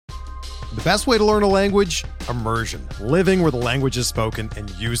The best way to learn a language? Immersion. Living where the language is spoken and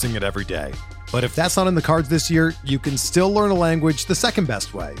using it every day. But if that's not in the cards this year, you can still learn a language the second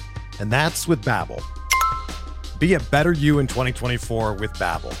best way, and that's with Babbel. Be a better you in 2024 with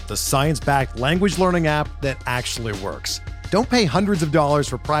Babbel, the science-backed language learning app that actually works. Don't pay hundreds of dollars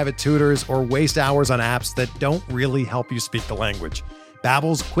for private tutors or waste hours on apps that don't really help you speak the language.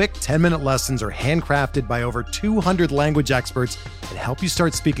 Babbel's quick 10-minute lessons are handcrafted by over 200 language experts and help you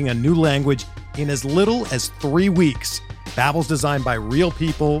start speaking a new language in as little as 3 weeks. Babbel's designed by real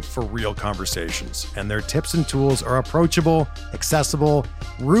people for real conversations, and their tips and tools are approachable, accessible,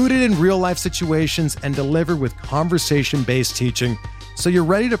 rooted in real-life situations, and delivered with conversation-based teaching, so you're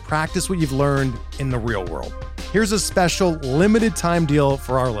ready to practice what you've learned in the real world. Here's a special limited-time deal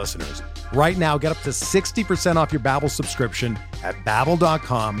for our listeners. Right now, get up to 60% off your Babbel subscription at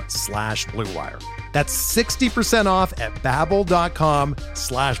babbel.com/Blue Wire. That's 60% off at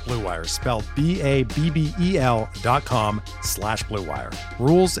babbel.com/Blue Wire, spelled BABBEL.com/Blue Wire.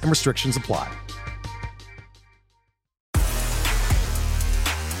 Rules and restrictions apply.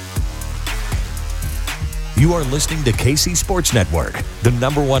 You are listening to KC Sports Network, the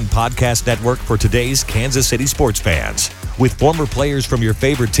 #1 podcast network for today's Kansas City sports fans. With former players from your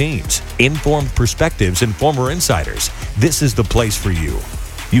favorite teams, informed perspectives, and former insiders, this is the place for you.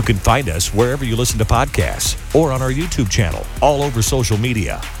 You can find us wherever you listen to podcasts, or on our YouTube channel, all over social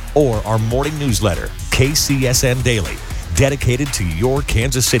media, or our morning newsletter, KCSN Daily, dedicated to your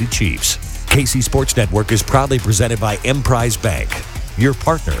Kansas City Chiefs. KC Sports Network is proudly presented by Emprise Bank, your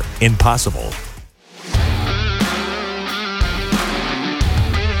partner in possible.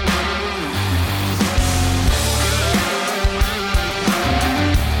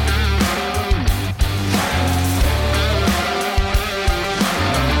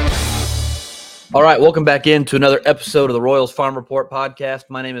 All right, welcome back into another episode of the Royals Farm Report podcast.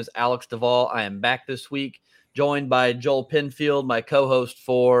 My name is Alex Duvall. I am back this week, joined by Joel Penfield, my co-host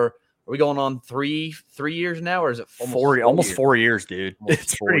for, are we going on three years now, or is it almost 4 years, dude?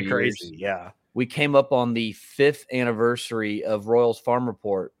 It's pretty years. crazy, yeah. We came up on the 5th anniversary of Royals Farm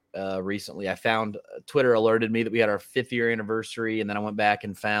Report recently. I found Twitter alerted me that we had our 5th year anniversary, and then I went back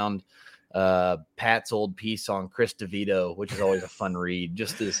and found Pat's old piece on Chris DeVito, which is always a fun read.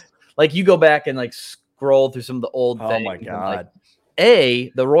 Just as like you go back and like scroll through some of the old things. Oh my God.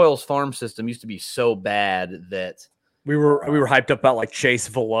 The Royals farm system used to be so bad that we were hyped up about like Chase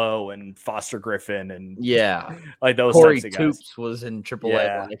Velo and Foster Griffin and like those Corey types of guys. Toops was in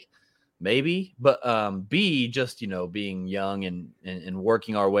AAA, like maybe, but B, just being young and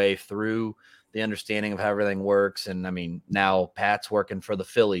working our way through the understanding of how everything works. And I mean, now Pat's working for the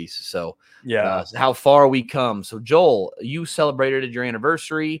Phillies. So how far we come. So Joel, you celebrated your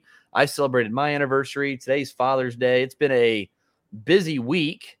anniversary. I celebrated my anniversary. Today's Father's Day. It's been a busy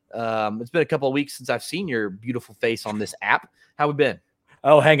week. It's been a couple of weeks since I've seen your beautiful face on this app. How we been?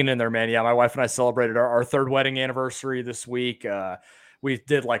 Oh, hanging in there, man. Yeah, my wife and I celebrated our 3rd wedding anniversary this week. We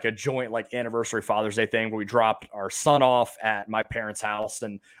did like a joint like anniversary Father's Day thing where we dropped our son off at my parents' house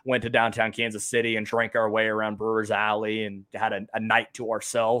and went to downtown Kansas City and drank our way around Brewers Alley and had a night to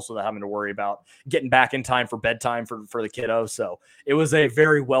ourselves without having to worry about getting back in time for bedtime for the kiddos. So it was a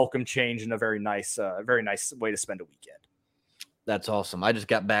very welcome change and a very nice way to spend a weekend. That's awesome. I just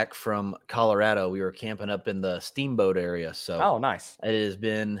got back from Colorado. We were camping up in the Steamboat area. So nice. It's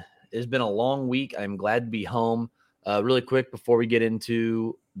been a long week. I'm glad to be home. Really quick, before we get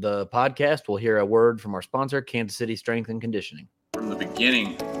into the podcast, we'll hear a word from our sponsor, Kansas City Strength and Conditioning. From the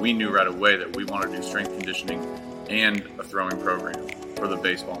beginning, we knew right away that we wanted to do strength conditioning and a throwing program for the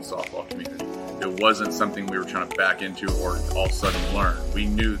baseball and softball community. It wasn't something we were trying to back into or all of a sudden learn. We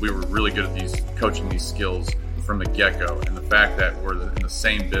knew we were really good at coaching these skills from the get-go, and the fact that we're in the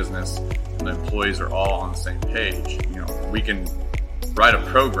same business and the employees are all on the same page, we can write a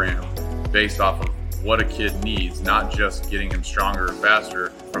program based off of what a kid needs, not just getting him stronger or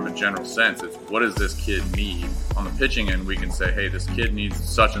faster from a general sense. It's what does this kid need? On the pitching end, we can say, hey, this kid needs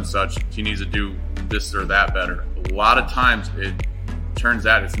such and such. He needs to do this or that better. A lot of times it turns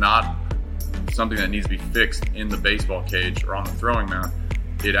out it's not something that needs to be fixed in the baseball cage or on the throwing mound.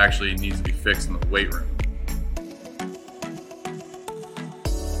 It actually needs to be fixed in the weight room.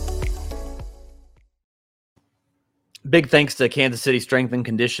 Big thanks to Kansas City Strength and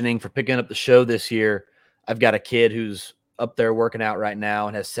Conditioning for picking up the show this year. I've got a kid who's up there working out right now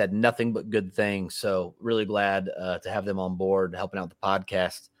and has said nothing but good things. So really glad to have them on board, helping out the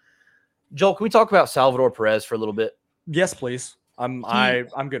podcast. Joel, can we talk about Salvador Perez for a little bit? Yes, please. I'm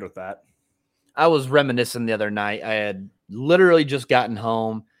good with that. I was reminiscing the other night. I had literally just gotten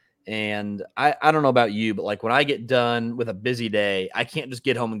home And I don't know about you, but like when I get done with a busy day, I can't just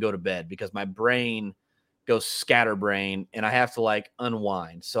get home and go to bed because my brain goes scatterbrain and I have to like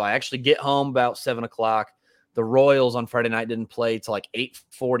unwind. So I actually get home about 7:00. The Royals on Friday night didn't play till like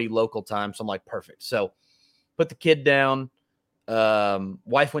 8:40 local time. So I'm like, perfect. So put the kid down.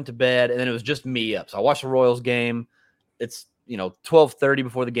 Wife went to bed and then it was just me up. So I watched the Royals game. It's 12:30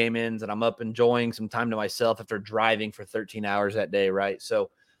 before the game ends and I'm up enjoying some time to myself after driving for 13 hours that day. Right.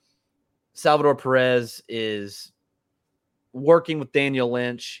 So Salvador Perez is working with Daniel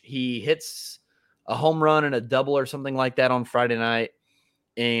Lynch. He hits a home run and a double or something like that on Friday night.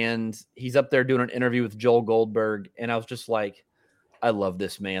 And he's up there doing an interview with Joel Goldberg. And I was just like, I love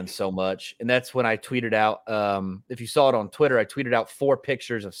this man so much. And that's when I tweeted out, if you saw it on Twitter, I tweeted out 4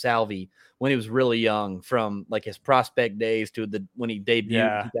 pictures of Salvi when he was really young, from like his prospect days to when he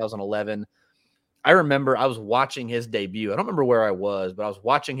debuted in 2011. I remember I was watching his debut. I don't remember where I was, but I was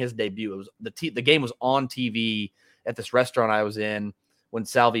watching his debut. It was the game was on TV at this restaurant I was in when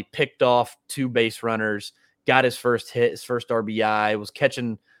Salvi picked off 2 base runners, got his first hit, his first RBI, was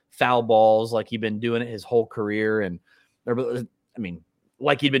catching foul balls like he'd been doing it his whole career. And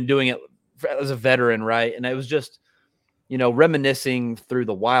like he'd been doing it as a veteran, right? And it was just, reminiscing through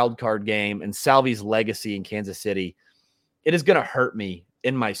the wild card game and Salvi's legacy in Kansas City. It is going to hurt me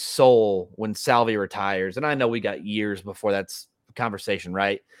in my soul when Salvi retires. And I know we got years before that's a conversation,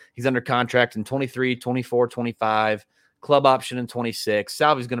 right? He's under contract in 23, 24, 25, club option in 26.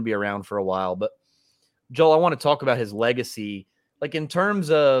 Salvi's going to be around for a while. But Joel, I want to talk about his legacy. Like in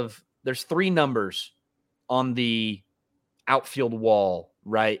terms of, there's 3 numbers on the outfield wall,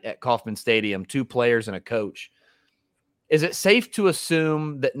 right, at Kauffman Stadium, 2 players and a coach. Is it safe to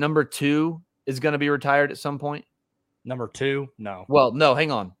assume that number 2 is going to be retired at some point? Number 2? No. Well, no,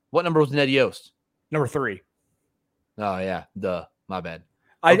 hang on. What number was Ned Yost? Number 3. Oh, yeah. Duh. My bad.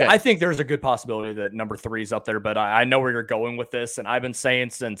 Okay. I think there's a good possibility that number 3 is up there, but I know where you're going with this. And I've been saying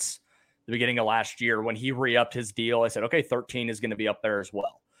since the beginning of last year when he re-upped his deal, I said, okay, 13 is going to be up there as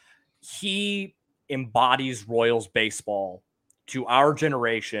well. He embodies Royals baseball to our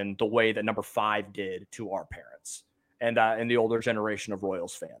generation the way that number 5 did to our parents and the older generation of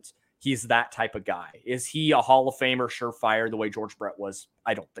Royals fans. He's that type of guy. Is he a Hall of Famer, surefire, the way George Brett was?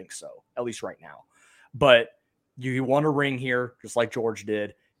 I don't think so, at least right now. But you want a ring here, just like George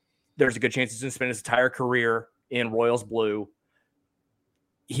did. There's a good chance he's going to spend his entire career in Royals blue.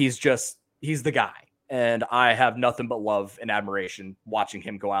 He's the guy. And I have nothing but love and admiration watching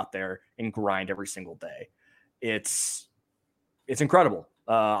him go out there and grind every single day. It's incredible.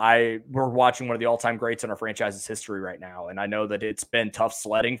 We're watching one of the all-time greats in our franchise's history right now. And I know that it's been tough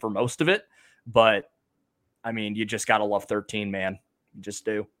sledding for most of it, but I mean, you just got to love 13, man. You just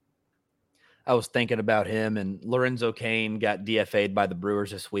do. I was thinking about him, and Lorenzo Cain got DFA'd by the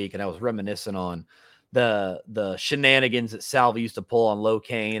Brewers this week. And I was reminiscing on the shenanigans that Salvi used to pull on Lo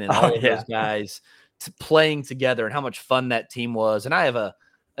Cain and all of those guys playing together and how much fun that team was. And I have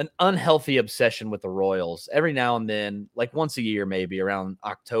an unhealthy obsession with the Royals. Every now and then, like once a year, maybe around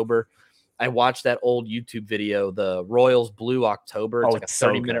October, I watch that old YouTube video, the Royals Blue October. It's like a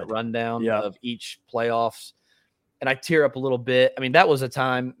 30-minute rundown of each playoffs. And I tear up a little bit. I mean, that was a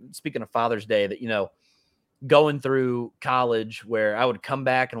time, speaking of Father's Day, that, going through college where I would come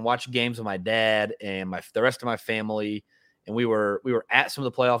back and watch games with my dad and the rest of my family. And we were at some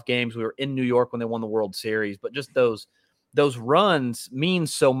of the playoff games. We were in New York when they won the World Series, but just those runs mean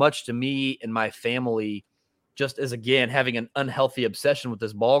so much to me and my family, just as, again, having an unhealthy obsession with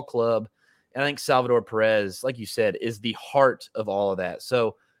this ball club. And I think Salvador Perez, like you said, is the heart of all of that.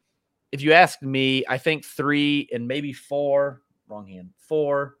 So if you ask me, I think 3 and maybe 4,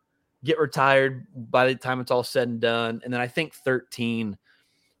 4 get retired by the time it's all said and done. And then I think 13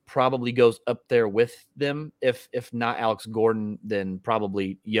 probably goes up there with them. If not Alex Gordon, then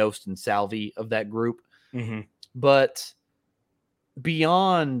probably Yost and Salvi of that group. Mm-hmm. But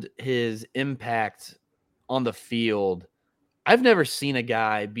beyond his impact on the field, I've never seen a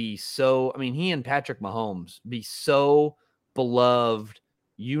guy be so, he and Patrick Mahomes be so beloved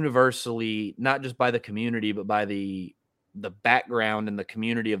universally, not just by the community, but by the background and the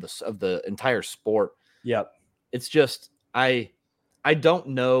community of the entire sport. Yep. It's just, I don't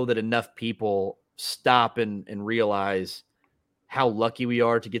know that enough people stop and realize how lucky we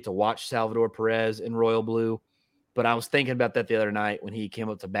are to get to watch Salvador Perez in Royal Blue. But I was thinking about that the other night when he came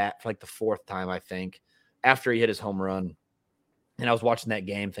up to bat for like the 4th time, I think, after he hit his home run. And I was watching that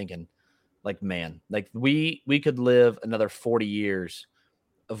game thinking, like, man, like we could live another 40 years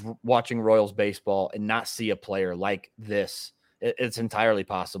of watching Royals baseball and not see a player like this. It's entirely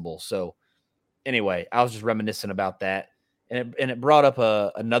possible. So anyway, I was just reminiscing about that. And it brought up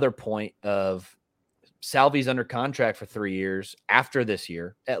another point of Salvi's under contract for 3 years after this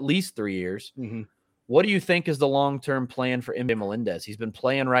year, at least 3 years. Mm-hmm. What do you think is the long-term plan for MJ Melendez? He's been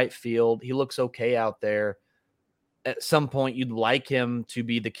playing right field. He looks okay out there. At some point, you'd like him to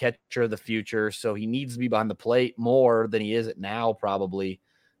be the catcher of the future, so he needs to be behind the plate more than he is at now, probably.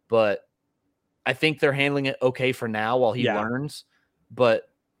 But I think they're handling it okay for now while he learns. But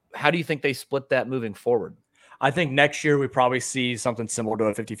how do you think they split that moving forward? I think next year we probably see something similar to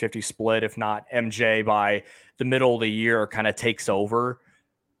a 50-50 split. If not, MJ by the middle of the year kind of takes over.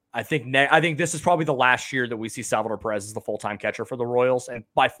 I think this is probably the last year that we see Salvador Perez as the full-time catcher for the Royals. And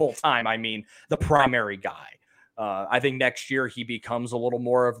by full-time, I mean the primary guy. I think next year he becomes a little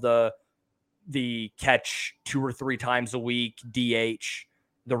more of the catch 2 or 3 times a week, DH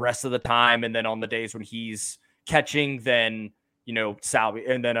the rest of the time. And then on the days when he's catching, then, you know, Salvi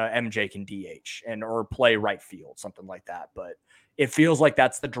and then MJ can DH or play right field, something like that. But it feels like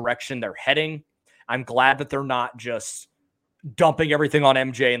that's the direction they're heading. I'm glad that they're not just dumping everything on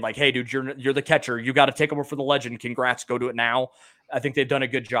MJ and like, hey, dude, you're the catcher. You got to take over for the legend. Congrats. Go do it now. I think they've done a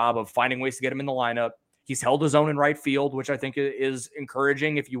good job of finding ways to get him in the lineup. He's held his own in right field, which I think is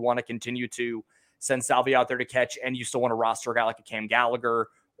encouraging if you want to continue to send Salvi out there to catch and you still want to roster a guy like a Cam Gallagher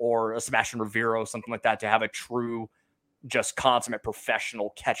or a Sebastian Rivero, something like that, to have a true, just consummate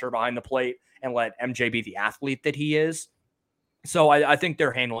professional catcher behind the plate and let MJ be the athlete that he is. So I think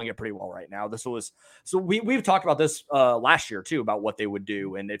they're handling it pretty well right now. We've talked about this last year too, about what they would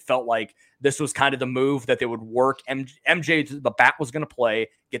do. And it felt like this was kind of the move that they would work. MJ, the bat was going to play,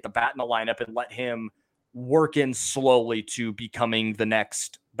 get the bat in the lineup and let him work in slowly to becoming the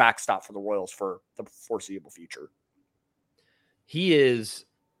next backstop for the Royals for the foreseeable future. He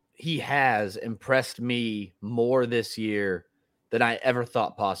has impressed me more this year than I ever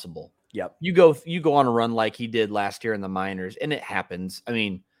thought possible. Yep. You go on a run like he did last year in the minors, and it happens. I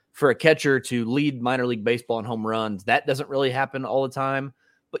mean, for a catcher to lead minor league baseball in home runs, that doesn't really happen all the time.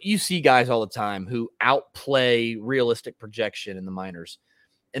 But you see guys all the time who outplay realistic projection in the minors.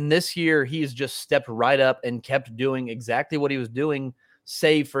 And this year, he's just stepped right up and kept doing exactly what he was doing,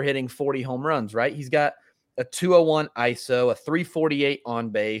 save for hitting 40 home runs, right? He's got a 201 ISO, a 348 on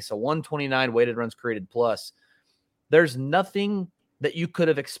base, a 129 weighted runs created plus. There's nothing that you could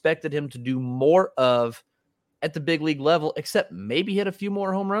have expected him to do more of at the big league level, except maybe hit a few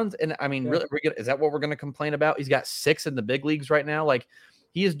more home runs. And I mean, really, is that what we're going to complain about? He's got 6 in the big leagues right now. Like,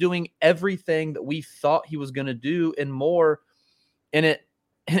 he is doing everything that we thought he was going to do and more. And it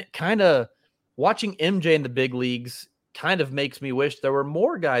kind of, watching MJ in the big leagues kind of makes me wish there were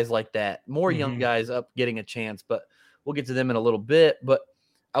more guys like that, more young guys up getting a chance, but we'll get to them in a little bit. But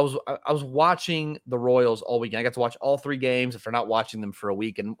I was watching the Royals all weekend. I got to watch all 3 games if they're not watching them for a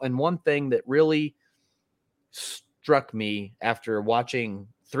week. And one thing that really struck me after watching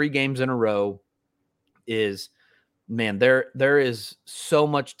 3 games in a row is, man, there is so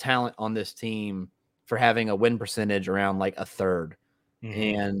much talent on this team for having a win percentage around like a third.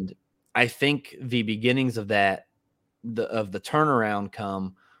 And I think the beginnings of that, the turnaround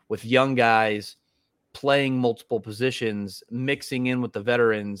come with young guys playing multiple positions, mixing in with the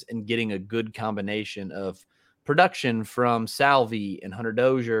veterans and getting a good combination of production from Salvi and Hunter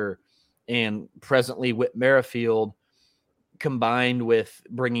Dozier and presently Whit Merrifield, combined with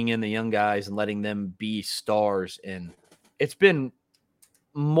bringing in the young guys and letting them be stars. And it's been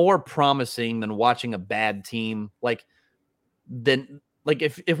more promising than watching a bad team. Like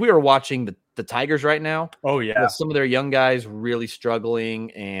if we were watching the Tigers right now, with some of their young guys really struggling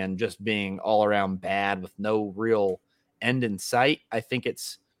and just being all around bad with no real end in sight, I think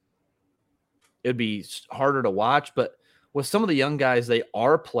it'd be harder to watch. But with some of the young guys, they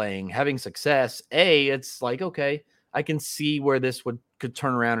are playing, having success. A, it's like, okay, I can see where this could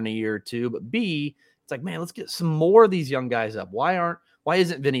turn around in a year or two. But B, it's like, man, let's get some more of these young guys up. Why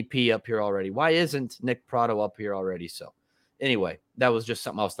isn't Vinny P up here already? Why isn't Nick Prado up here already? So anyway, that was just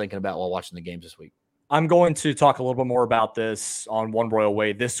something I was thinking about while watching the games this week. I'm going to talk a little bit more about this on One Royal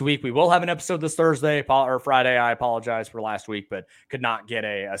Way this week. We will have an episode this Thursday or Friday. I apologize for last week, but could not get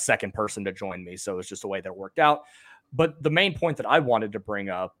a second person to join me. So it's just a way that it worked out. But the main point that I wanted to bring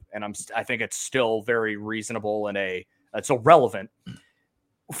up, and I think it's still very reasonable and it's so relevant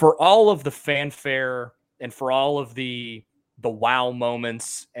for all of the fanfare and for all of the wow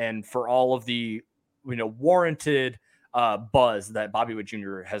moments and for all of the, warranted buzz that Bobby Witt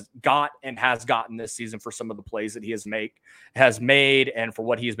Jr. has gotten this season for some of the plays that he has made and for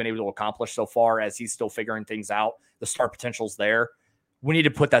what he has been able to accomplish so far as he's still figuring things out. The star potential's there. We need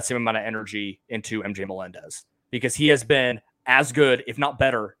to put that same amount of energy into MJ Melendez because he has been as good, if not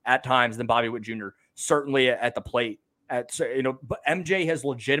better, at times than Bobby Witt Jr., certainly at the plate But MJ has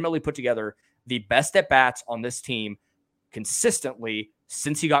legitimately put together the best at bats on this team consistently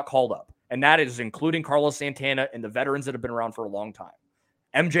since he got called up. And that is including Carlos Santana and the veterans that have been around for a long time.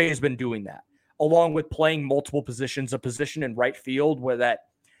 MJ has been doing that, along with playing multiple positions, a position in right field where that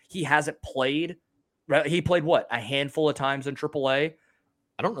he hasn't played. He played a handful of times in AAA.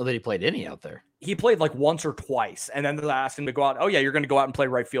 I don't know that he played any out there. He played like once or twice, and then they asked him to go out. Oh yeah, you're going to go out and play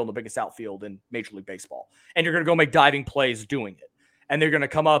right field, the biggest outfield in Major League Baseball, and you're going to go make diving plays doing it. And they're going to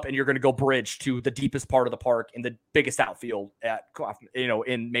come up and you're going to go bridge to the deepest part of the park in the biggest outfield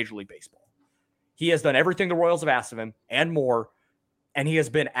in Major League Baseball. He has done everything the Royals have asked of him and more, and he has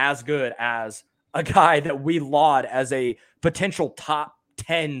been as good as a guy that we laud as a potential top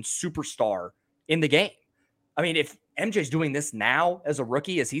 10 superstar in the game. I mean, if MJ's doing this now as a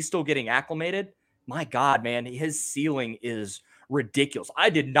rookie, as he's still getting acclimated, my God, man, his ceiling is ridiculous. I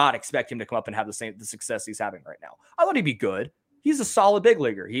did not expect him to come up and have the success he's having right now. I thought he'd be good. He's a solid big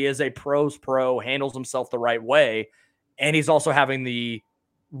leaguer. He is a pro's pro, handles himself the right way, and he's also having the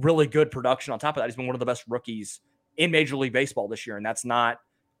really good production on top of that. He's been one of the best rookies in Major League Baseball this year, and that's not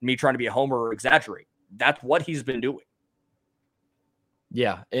me trying to be a homer or exaggerate. That's what he's been doing.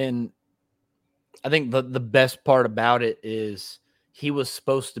 Yeah, and I think the best part about it is he was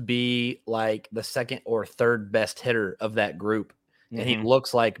supposed to be like the second or third best hitter of that group, and he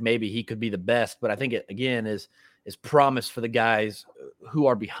looks like maybe he could be the best, but I think it, again, is promise for the guys who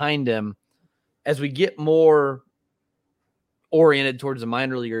are behind him. As we get more oriented towards the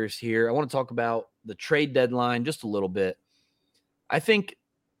minor leaguers here, I want to talk about the trade deadline just a little bit. I think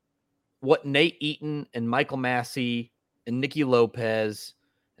what Nate Eaton and Michael Massey and Nicky Lopez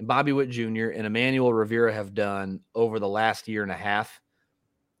and Bobby Witt Jr. and Emmanuel Rivera have done over the last year and a half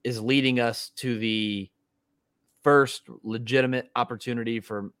is leading us to the first legitimate opportunity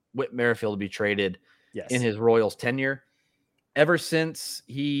for Whit Merrifield to be traded in his Royals tenure. Ever since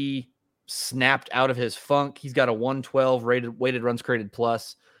he snapped out of his funk, he's got a 112 weighted runs created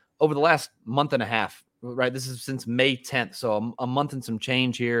plus over the last month and a half, right? This is since May 10th. So a month and some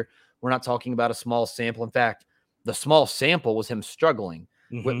change here. We're not talking about a small sample. In fact, the small sample was him struggling.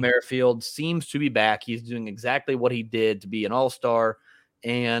 Whit Merrifield seems to be back. He's doing exactly what he did to be an all-star.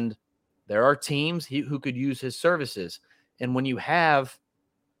 And there are teams who could use his services. And when you have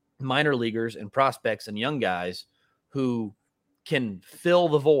minor leaguers and prospects and young guys who can fill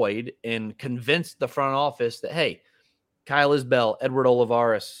the void and convince the front office that, hey, Kyle Isbell, Edward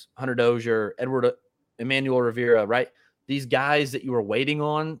Olivares, Hunter Dozier, Emmanuel Rivera, right? These guys that you were waiting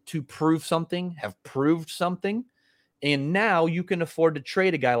on to prove something have proved something. And now you can afford to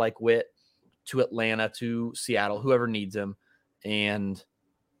trade a guy like Whit to Atlanta, to Seattle, whoever needs him, and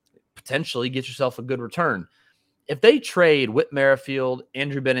potentially get yourself a good return. If they trade Whit Merrifield,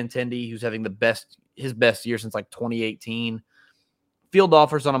 Andrew Benintendi, who's having his best year since like 2018, field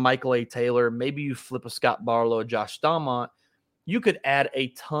offers on a Michael A. Taylor, maybe you flip a Scott Barlow, a Josh Staumont, you could add a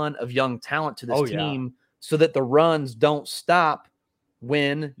ton of young talent to this team so that the runs don't stop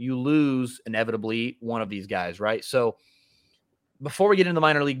when you lose inevitably one of these guys, right? So before we get into the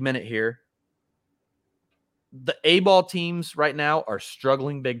minor league minute here, the A-ball teams right now are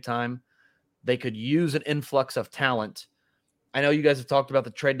struggling big time. They could use an influx of talent. I know you guys have talked about the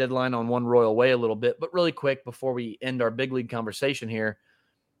trade deadline on One Royal Way a little bit, but really quick before we end our big league conversation here,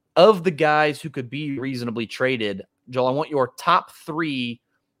 of the guys who could be reasonably traded, Joel, I want your top 3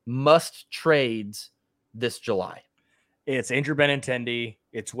 must trades this July. It's Andrew Benintendi,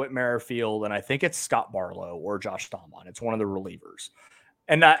 it's Whit Merrifield, and I think it's Scott Barlow or Josh Staumont. It's one of the relievers.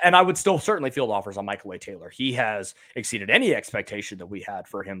 And I would still certainly field offers on Michael A. Taylor. He has exceeded any expectation that we had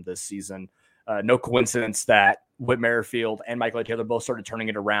for him this season. No coincidence that Whit Merrifield and Michael A. Taylor both started turning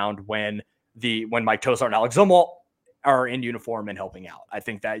it around when Mike Tosar and Alex Zumwalt are in uniform and helping out. I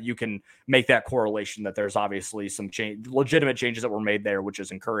think that you can make that correlation that there's obviously some legitimate changes that were made there, which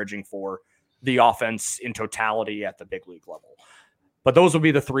is encouraging for the offense in totality at the big league level. But those would be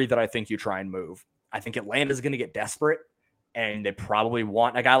the 3 that I think you try and move. I think Atlanta is going to get desperate, and they probably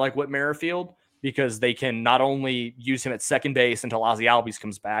want a guy like Whit Merrifield because they can not only use him at second base until Ozzie Albies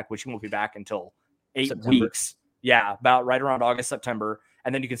comes back, which he won't be back until 8 weeks. Yeah, about right around August, September.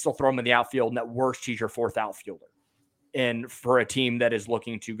 And then you can still throw him in the outfield, and at worst, he's your 4th outfielder. And for a team that is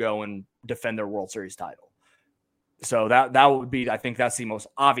looking to go and defend their World Series title. So that would be, I think that's the most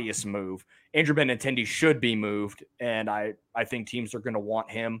obvious move. Andrew Benintendi should be moved, and I think teams are going to want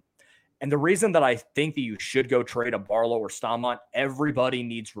him. And the reason that I think that you should go trade a Barlow or Staumont, everybody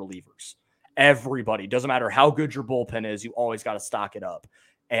needs relievers. Everybody. Doesn't matter how good your bullpen is, you always got to stock it up.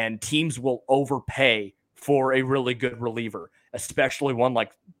 And teams will overpay for a really good reliever, especially one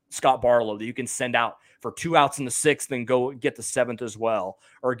like Scott Barlow that you can send out for 2 outs in the 6th, then go get the 7th as well,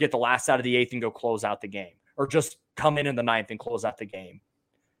 or get the last out of the 8th and go close out the game, or just come in the 9th and close out the game.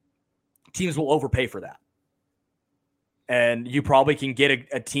 Teams will overpay for that. And you probably can get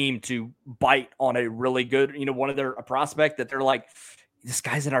a team to bite on a really good, a prospect that they're like, this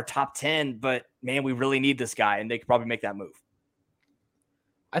guy's in our top 10, but man, we really need this guy. And they could probably make that move.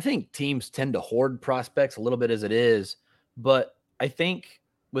 I think teams tend to hoard prospects a little bit as it is, but I think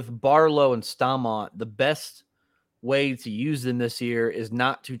with Barlow and Stamont, the best way to use them this year is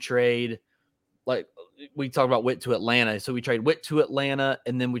not to trade. Like we talked about Witt to Atlanta. So we trade Witt to Atlanta,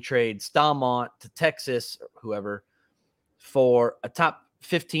 and then we trade Stamont to Texas, or whoever, for a top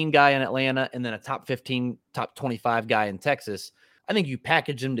 15 guy in Atlanta and then a top 15, top 25 guy in Texas. I think you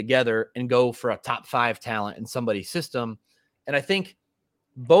package them together and go for a top 5 talent in somebody's system. And I think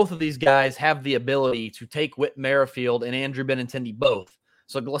both of these guys have the ability to take Whit Merrifield and Andrew Benintendi both.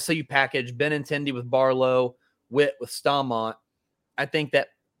 So let's say you package Benintendi with Barlow, Witt with Stamont. I think that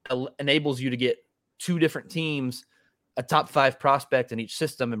enables you to get 2 different teams, a top 5 prospect in each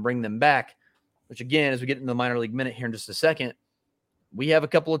system, and bring them back, which again, as we get into the minor league minute here in just a second, we have a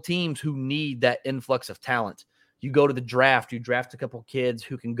couple of teams who need that influx of talent. You go to the draft, you draft a couple of kids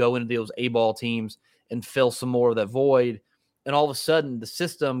who can go into those A-ball teams and fill some more of that void. And all of a sudden, the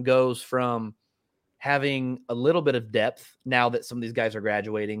system goes from having a little bit of depth now that some of these guys are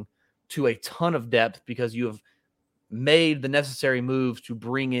graduating to a ton of depth because you have made the necessary moves to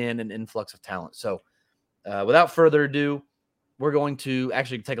bring in an influx of talent. So without further ado, we're going to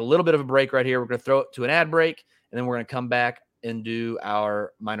actually take a little bit of a break right here. We're going to throw it to an ad break, and then we're going to come back and do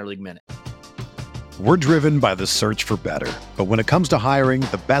our minor league minute. We're driven by the search for better. But when it comes to hiring,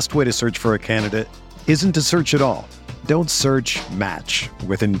 the best way to search for a candidate isn't to search at all. Don't search, match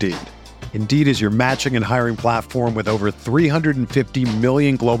with Indeed. Indeed is your matching and hiring platform with over 350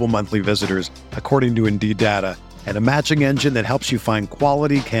 million global monthly visitors, according to Indeed data, and a matching engine that helps you find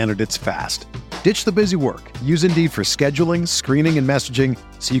quality candidates fast. Ditch the busy work. Use Indeed for scheduling, screening, and messaging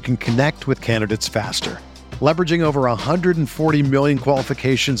so you can connect with candidates faster. Leveraging over 140 million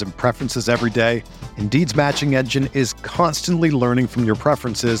qualifications and preferences every day, Indeed's matching engine is constantly learning from your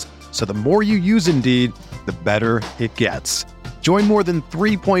preferences, so the more you use Indeed, the better it gets. Join more than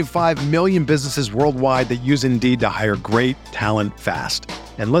 3.5 million businesses worldwide that use Indeed to hire great talent fast.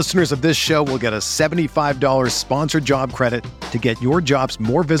 And listeners of this show will get a $75 sponsored job credit to get your jobs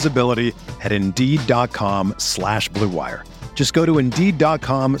more visibility at Indeed.com/Blue Wire. Just go to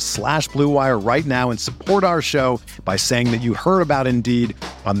Indeed.com/Blue Wire right now and support our show by saying that you heard about Indeed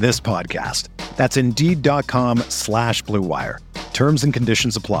on this podcast. That's Indeed.com/Blue Wire. Terms and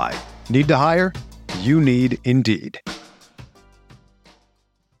conditions apply. Need to hire? You need Indeed.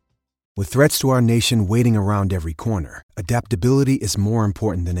 With threats to our nation waiting around every corner, adaptability is more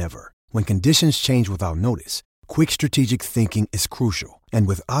important than ever. When conditions change without notice, quick strategic thinking is crucial. And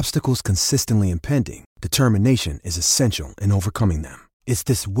with obstacles consistently impending, determination is essential in overcoming them. It's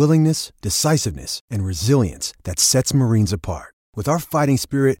this willingness, decisiveness, and resilience that sets Marines apart. With our fighting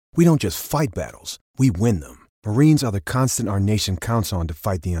spirit, we don't just fight battles, we win them. Marines are the constant our nation counts on to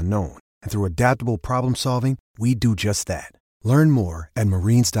fight the unknown. And through adaptable problem solving, we do just that. Learn more at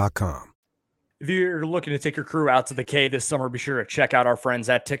Marines.com. If you're looking to take your crew out to the K this summer, be sure to check out our friends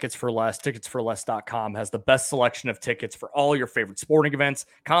at Tickets for Less. Ticketsforless.com has the best selection of tickets for all your favorite sporting events,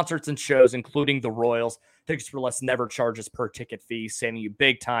 concerts, and shows, including the Royals. Tickets for Less never charges per ticket fee, saving you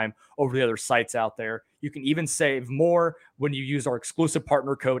big time over the other sites out there. You can even save more when you use our exclusive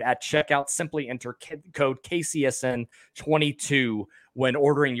partner code at checkout. Simply enter code KCSN22 when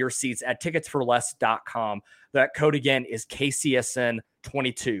ordering your seats at ticketsforless.com. That code again is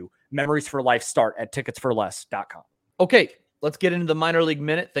KCSN22. Memories for life start at ticketsforless.com. Okay, let's get into the minor league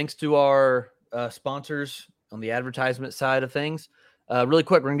minute. Thanks to our sponsors on the advertisement side of things. Really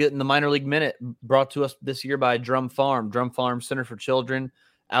quick, we're going to get in the minor league minute brought to us this year by Drum Farm Center for Children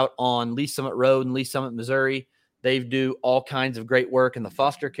out on Lee Summit Road in Lee Summit, Missouri. They do all kinds of great work in the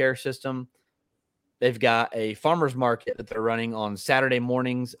foster care system. They've got a farmer's market that they're running on Saturday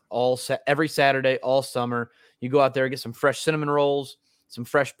mornings, every Saturday, all summer. You go out there, get some fresh cinnamon rolls, some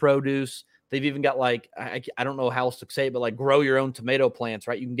fresh produce. They've even got I don't know how else to say it, but grow your own tomato plants,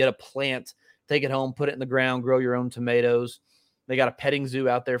 right? You can get a plant, take it home, put it in the ground, grow your own tomatoes. They got a petting zoo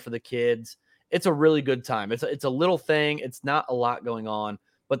out there for the kids. It's a really good time. It's a little thing. It's not a lot going on,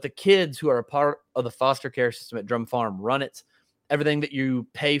 but the kids who are a part of the foster care system at Drum Farm run it. Everything that you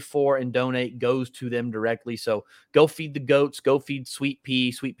pay for and donate goes to them directly. So go feed the goats, go feed Sweet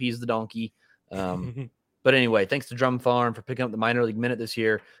Pea. Sweet Pea is the donkey. But anyway, thanks to Drum Farm for picking up the minor league minute this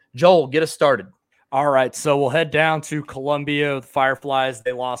year. Joel, get us started. All right, so we'll head down to Columbia. The Fireflies,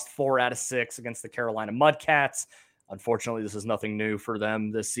 they lost 4 out of 6 against the Carolina Mudcats. Unfortunately, this is nothing new for them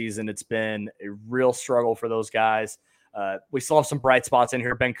this season. It's been a real struggle for those guys. We still have some bright spots in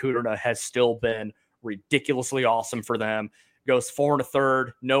here. Ben Kudrna has still been ridiculously awesome for them. Goes 4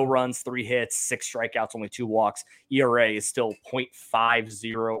 1/3, no runs, 3 hits, 6 strikeouts, only 2 walks. ERA is still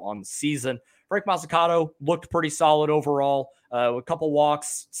 .50 on the season. Frank Mazzucato looked pretty solid overall. A couple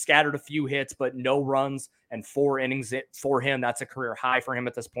walks, scattered a few hits, but no runs and 4 innings for him. That's a career high for him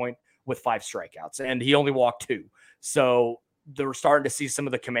at this point with 5 strikeouts. And he only walked 2. So they're starting to see some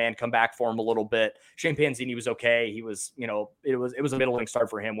of the command come back for him a little bit. Shane Panzini was okay. He was, it was a middling start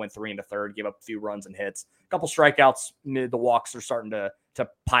for him, went 3 1/3, gave up a few runs and hits. A couple strikeouts. The walks are starting to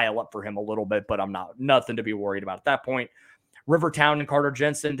pile up for him a little bit, but nothing to be worried about at that point. Rivertown and Carter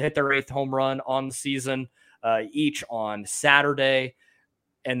Jensen hit their 8th home run on the season, each on Saturday.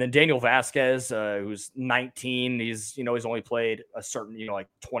 And then Daniel Vasquez, who's 19, he's only played a certain,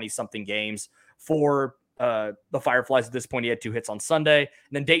 20-something games for the Fireflies at this point. He had 2 hits on Sunday. And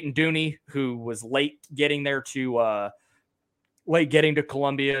then Dayton Dooney, who was late getting to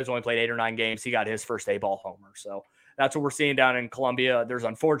Columbia, has only played 8 or 9 games. He got his first A-ball homer. So that's what we're seeing down in Columbia. There's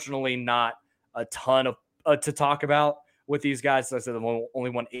unfortunately not a ton of to talk about with these guys. Like I said, they've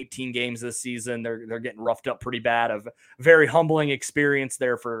only won 18 games this season. They're getting roughed up pretty bad. A very humbling experience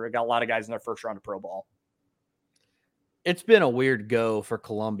there got a lot of guys in their first round of pro ball. It's been a weird go for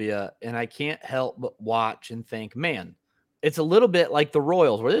Columbia, and I can't help but watch and think, man, it's a little bit like the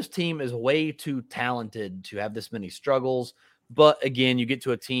Royals, where this team is way too talented to have this many struggles. But again, you get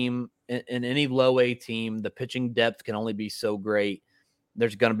to a team in any low A team, the pitching depth can only be so great.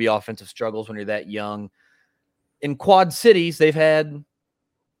 There's going to be offensive struggles when you're that young. In Quad Cities, they've had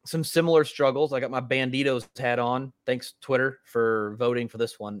some similar struggles. I got my Banditos hat on. Thanks, Twitter, for voting for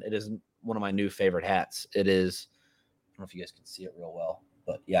this one. It is one of my new favorite hats. It is, I don't know if you guys can see it real well,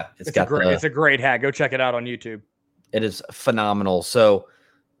 but yeah, it's a great hat. Go check it out on YouTube. It is phenomenal. So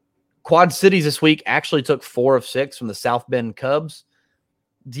Quad Cities this week actually took 4 of 6 from the South Bend Cubs.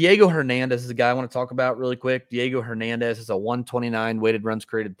 Diego Hernandez is the guy I want to talk about really quick. Diego Hernandez is a 129 weighted runs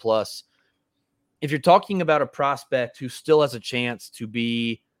created plus. If you're talking about a prospect who still has a chance to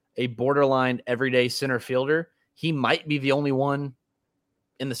be a borderline everyday center fielder, he might be the only one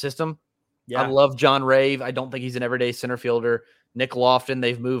in the system. Yeah. I love John Rave. I don't think he's an everyday center fielder. Nick Lofton,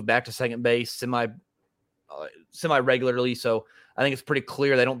 they've moved back to second base semi-regularly, so I think it's pretty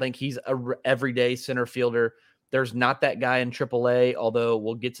clear they don't think he's an everyday center fielder. There's not that guy in AAA, although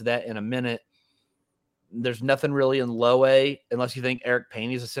we'll get to that in a minute. There's nothing really in low A unless you think Eric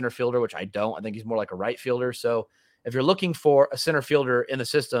Payne is a center fielder, which I don't. I think he's more like a right fielder. So if you're looking for a center fielder in the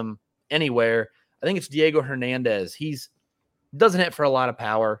system anywhere, I think it's Diego Hernandez. He doesn't hit for a lot of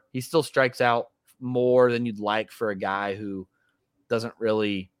power. He still strikes out more than you'd like for a guy who doesn't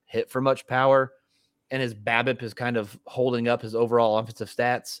really hit for much power. And his BABIP is kind of holding up his overall offensive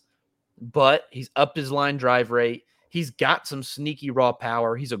stats. But he's upped his line drive rate. He's got some sneaky raw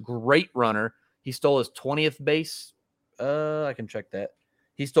power. He's a great runner. He stole his 20th base. I can check that.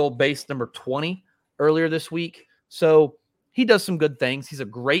 He stole base number 20 earlier this week. So he does some good things. He's a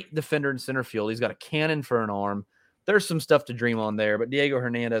great defender in center field. He's got a cannon for an arm. There's some stuff to dream on there. But Diego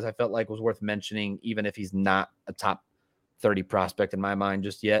Hernandez, I felt like was worth mentioning, even if he's not a top 30 prospect in my mind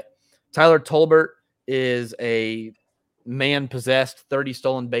just yet. Tyler Tolbert is a man-possessed 30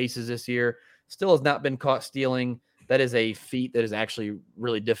 stolen bases this year. Still has not been caught stealing. That is a feat that is actually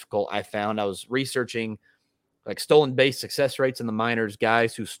really difficult. I found I was researching like stolen base success rates in the minors,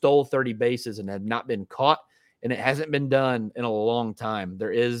 guys who stole 30 bases and have not been caught, and it hasn't been done in a long time.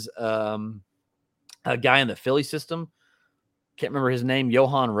 There is a guy in the Philly system. Can't remember his name.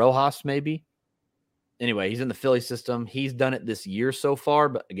 Johan Rojas, maybe. Anyway, he's in the Philly system. He's done it this year so far,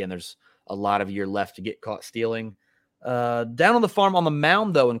 but again, there's a lot of year left to get caught stealing. Down on the farm on the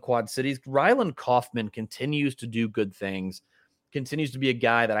mound, though, in Quad Cities, Ryland Kaufman continues to do good things, continues to be a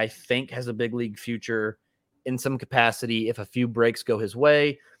guy that I think has a big league future in some capacity if a few breaks go his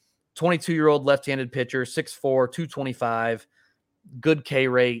way. 22-year-old left-handed pitcher, 6'4", 225, good K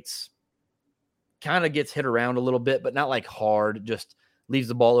rates, kind of gets hit around a little bit, but not like hard, just leaves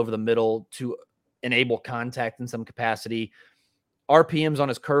the ball over the middle to enable contact in some capacity. RPMs on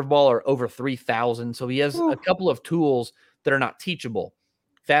his curveball are over 3,000, so he has a couple of tools that are not teachable.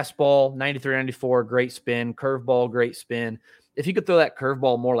 Fastball, 93, 94, great spin. Curveball, great spin. If you could throw that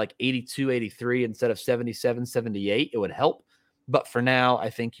curveball more like 82, 83 instead of 77, 78, it would help. But for now, I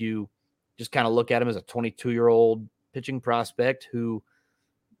think you just kind of look at him as a 22-year-old pitching prospect who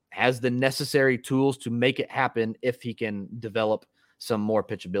has the necessary tools to make it happen if he can develop some more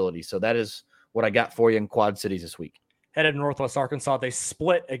pitchability. So that is what I got for you in Quad Cities this week. Headed to Northwest Arkansas. They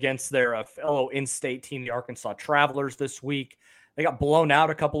split against their fellow in-state team, the Arkansas Travelers, this week. They got blown out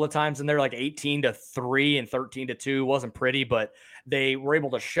a couple of times, and they're like 18-3 and 13-2. Wasn't pretty, but they were able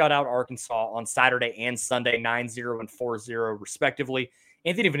to shut out Arkansas on Saturday and Sunday, 9-0 and 4-0, respectively.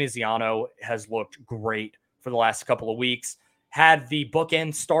 Anthony Veneziano has looked great for the last couple of weeks. Had the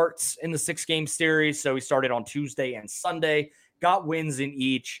bookend starts in the 6-game series, so he started on Tuesday and Sunday. Got wins in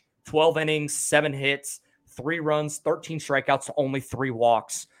each, 12 innings, 7 hits, 3 runs, 13 strikeouts, only 3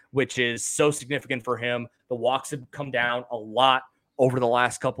 walks, which is so significant for him. The walks have come down a lot over the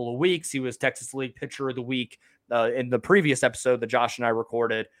last couple of weeks. He was Texas League Pitcher of the Week in the previous episode that Josh and I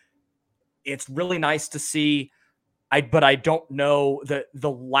recorded. It's really nice to see, but I don't know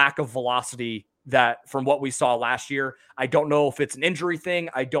the lack of velocity that from what we saw last year. I don't know if it's an injury thing.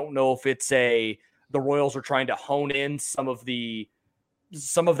 I don't know if it's the Royals are trying to hone in some of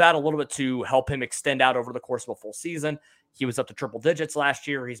that a little bit to help him extend out over the course of a full season. He was up to triple digits last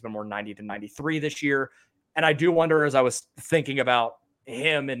year. He's been more 90-93 this year. And I do wonder, as I was thinking about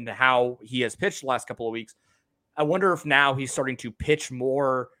him and how he has pitched the last couple of weeks, I wonder if now he's starting to pitch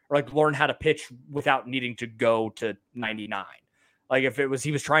more, or like learn how to pitch without needing to go to 99. Like if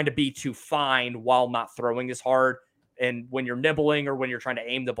he was trying to be too fine while not throwing as hard. And when you're nibbling or when you're trying to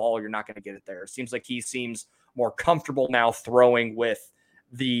aim the ball, you're not going to get it there. It seems like he seems more comfortable now throwing with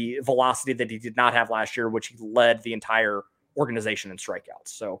the velocity that he did not have last year, which he led the entire organization in strikeouts.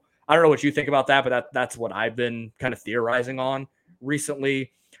 So I don't know what you think about that, but that's what I've been kind of theorizing on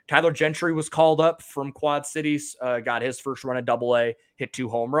recently. Tyler Gentry was called up from Quad Cities, got his first run at Double-A, hit 2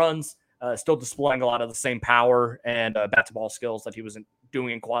 home runs, still displaying a lot of the same power and bat-to-ball skills that he was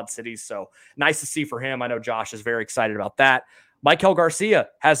doing in Quad Cities. So nice to see for him. I know Josh is very excited about that. Michael Garcia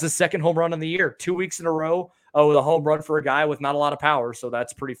has his second home run in the year, 2 weeks in a row with a home run for a guy with not a lot of power. So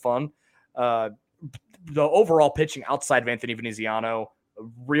that's pretty fun. The overall pitching outside of Anthony Veneziano, a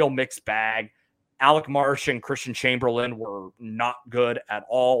real mixed bag. Alec Marsh and Christian Chamberlain were not good at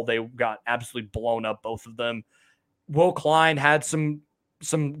all. They got absolutely blown up, both of them. Will Klein had some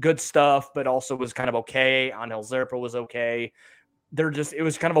good stuff, but also was kind of okay. Angel Zerpa was okay. It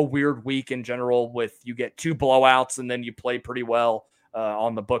was kind of a weird week in general with you get 2 blowouts and then you play pretty well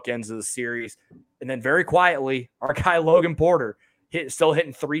on the bookends of the series. And then very quietly, our guy Logan Porter still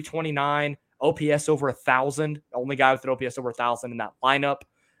hitting 329, OPS over 1,000, only guy with an OPS over 1,000 in that lineup.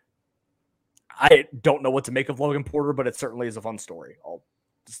 I don't know what to make of Logan Porter, but it certainly is a fun story. I'll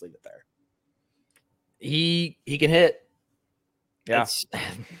just leave it there. He can hit. Yeah.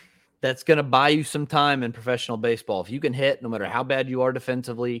 That's going to buy you some time in professional baseball. If you can hit, no matter how bad you are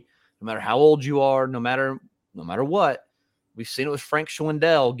defensively, no matter how old you are, no matter what, we've seen it with Frank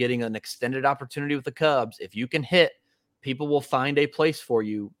Schwindel getting an extended opportunity with the Cubs. If you can hit, people will find a place for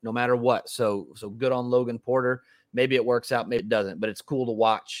you no matter what. So good on Logan Porter. Maybe it works out, maybe it doesn't, but it's cool to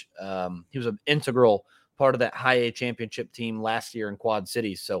watch. He was an integral part of that high A championship team last year in Quad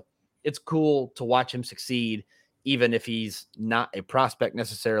Cities. So it's cool to watch him succeed, even if he's not a prospect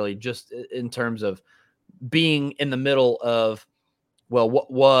necessarily, just in terms of being in the middle of, well, what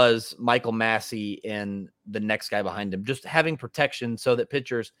was Michael Massey and the next guy behind him, just having protection so that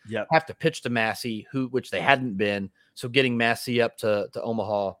pitchers have to pitch to Massey, which they hadn't been. So getting Massey up to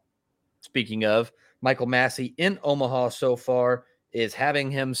Omaha. Speaking of, Michael Massey in Omaha so far had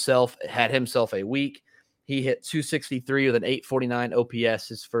himself a week. He hit 263 with an 849 OPS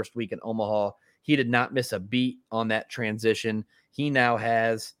his first week in Omaha. He did not miss a beat on that transition. He now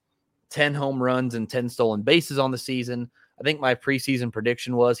has 10 home runs and 10 stolen bases on the season. I think my preseason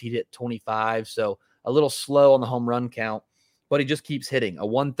prediction was he'd hit 25, so a little slow on the home run count, but he just keeps hitting. A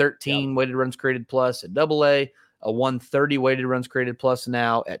 113 weighted runs created plus at Double-A, a 130 weighted runs created plus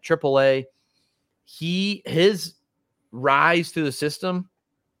now at Triple-A. His rise through the system,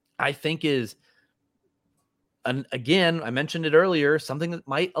 I think, is, and again, I mentioned it earlier, something that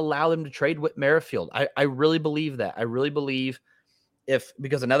might allow them to trade Whit Merrifield. I really believe that. I really believe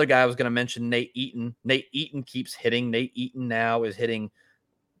because another guy I was going to mention, Nate Eaton. Nate Eaton keeps hitting. Nate Eaton now is hitting.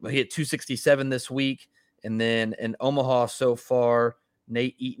 He hit 267 this week. And then in Omaha so far,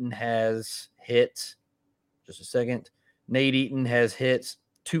 Nate Eaton has hit, just a second. Nate Eaton has hit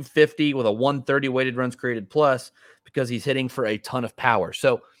 250 with a 130 weighted runs created plus because he's hitting for a ton of power.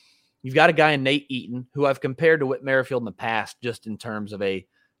 So you've got a guy in Nate Eaton who I've compared to Whit Merrifield in the past, just in terms of a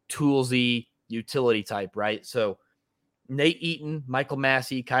toolsy utility type, right? So Nate Eaton, Michael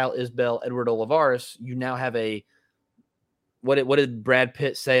Massey, Kyle Isbell, Edward Olivares, you now have what did Brad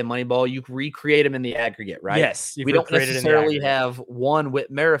Pitt say in Moneyball? You recreate them in the aggregate, right? Yes. We don't necessarily have one Whit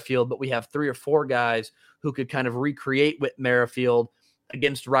Merrifield, but we have 3 or 4 guys who could kind of recreate Whit Merrifield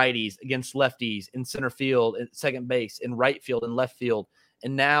against righties, against lefties, in center field, in second base, in right field, in left field.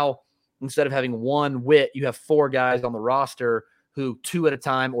 And now, instead of having one Whit, you have 4 guys on the roster who 2 at a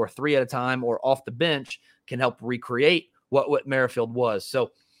time or 3 at a time or off the bench can help recreate what Whit Merrifield was.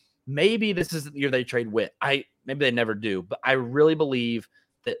 So maybe this is the year they trade Whit. Maybe they never do, but I really believe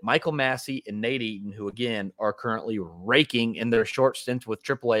that Michael Massey and Nate Eaton, who again are currently raking in their short stint with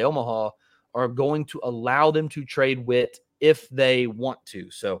AAA Omaha, are going to allow them to trade Whit if they want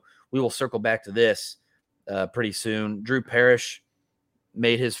to. So we will circle back to this pretty soon. Drew Parrish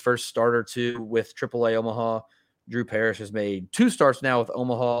made his first start or 2 with AAA Omaha. Drew Parrish has made 2 starts now with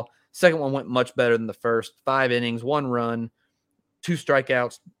Omaha. Second one went much better than the first. 5 innings, 1 run, 2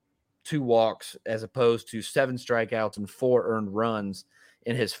 strikeouts, 2 walks, as opposed to 7 strikeouts and 4 earned runs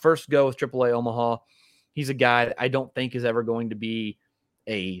in his first go with AAA Omaha. He's a guy that I don't think is ever going to be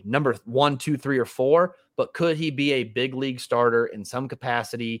a number 1, 2, 3, or 4, but could he be a big league starter in some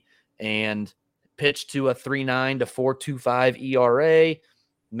capacity and pitch to a 3.9 to 4.25 ERA,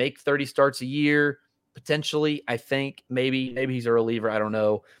 make 30 starts a year? Potentially, I think maybe he's a reliever. I don't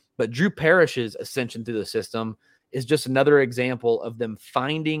know. But Drew Parrish's ascension through the system is just another example of them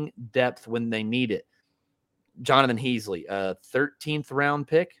finding depth when they need it. Jonathan Heasley, 13th round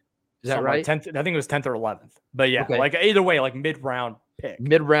pick. Is that right? 10th, I think it was 10th or 11th. But yeah, okay. Like either way, like mid-round pick.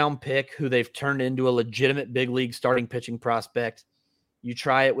 Mid-round pick who they've turned into a legitimate big league starting pitching prospect. You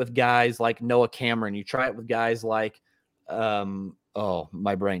try it with guys like Noah Cameron. You try it with guys like,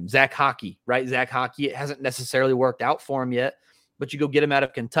 Zach Hockey, right? Zach Hockey, it hasn't necessarily worked out for him yet, but you go get him out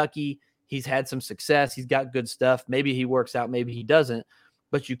of Kentucky. He's had some success. He's got good stuff. Maybe he works out, maybe he doesn't,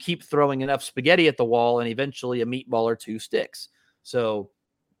 but you keep throwing enough spaghetti at the wall and eventually a meatball or 2 sticks. So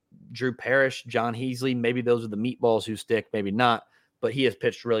Drew Parrish, John Heasley, maybe those are the meatballs who stick, maybe not, but he has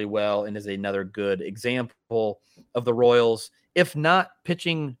pitched really well and is another good example of the Royals. If not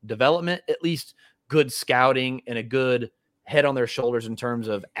pitching development, at least good scouting and a good head on their shoulders in terms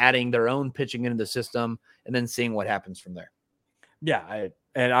of adding their own pitching into the system and then seeing what happens from there. Yeah.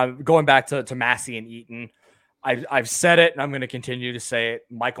 I'm going back to Massey and Eaton. I've said it and I'm going to continue to say it.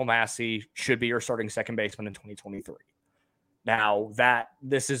 Michael Massey should be your starting second baseman in 2023. Now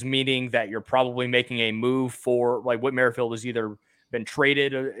this is meaning that you're probably making a move for, like, Whit Merrifield has either been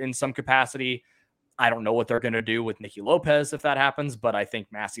traded in some capacity. I don't know what they're going to do with Nicky Lopez if that happens, but I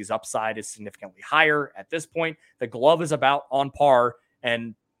think Massey's upside is significantly higher at this point. The glove is about on par,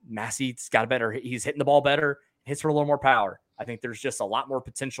 and Massey's got he's hitting the ball better, hits for a little more power. I think there's just a lot more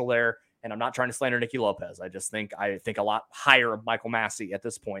potential there, and I'm not trying to slander Nicky Lopez. I think a lot higher of Michael Massey at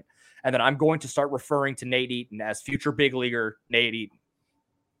this point. And then I'm going to start referring to Nate Eaton as future big leaguer Nate Eaton.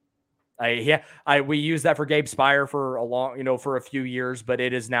 We used that for Gabe Spire for for a few years, but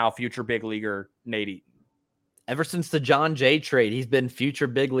it is now future big leaguer Nate Eaton. Ever since the John Jay trade, he's been future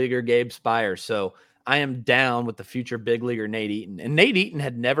big leaguer Gabe Spire. So I am down with the future big leaguer Nate Eaton. And Nate Eaton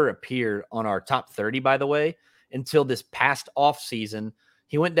had never appeared on our top 30, by the way, until this past off season.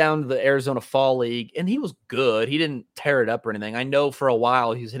 He went down to the Arizona Fall League and he was good. He didn't tear it up or anything. I know for a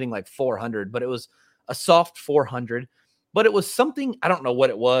while he was hitting like 400, but it was a soft 400. But it was something, I don't know what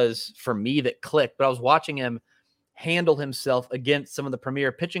it was for me that clicked, but I was watching him handle himself against some of the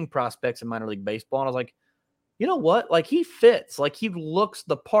premier pitching prospects in minor league baseball. And I was like, you know what? Like, he fits. Like, he looks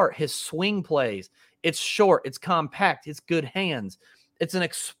the part. His swing plays. It's short. It's compact. It's good hands. It's an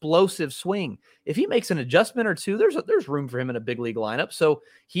explosive swing. If he makes an adjustment or two, there's room for him in a big league lineup. So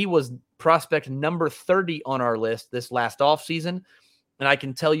he was prospect number 30 on our list this last offseason. And I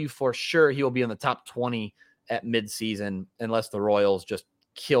can tell you for sure he will be in the top 20 at midseason unless the Royals just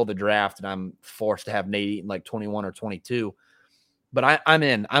kill the draft and I'm forced to have Nate Eaton like 21 or 22. But I'm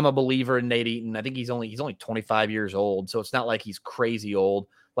in. I'm a believer in Nate Eaton. I think he's only 25 years old, so it's not like he's crazy old.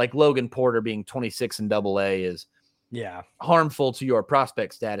 Like Logan Porter being 26 in Double-A is harmful to your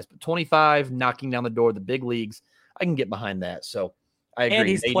prospect status. But 25, knocking down the door of the big leagues, I can get behind that. So I agree. And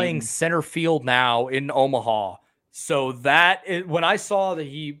he's playing center field now in Omaha. So that is, when I saw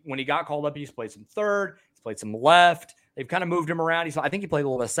that when he got called up, he's played some third, he's played some left. They've kind of moved him around. I think he played a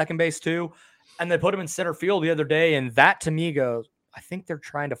little bit of second base too. And they put him in center field the other day. And that to me goes, I think they're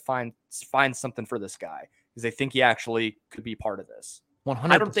trying to find something for this guy because they think he actually could be part of this.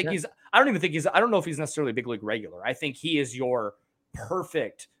 100%. I don't know if he's necessarily a big league regular. I think he is your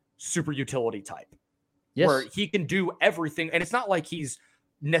perfect super utility type. Yes. Where he can do everything. And it's not like he's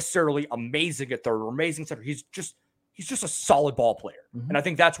necessarily amazing at third or amazing center. He's just a solid ball player. Mm-hmm. And I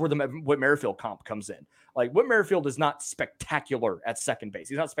think that's where the Whit Merrifield comp comes in. Like, Whit Merrifield is not spectacular at second base.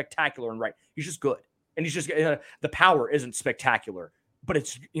 He's not spectacular in right. He's just good. And he's just the power isn't spectacular, but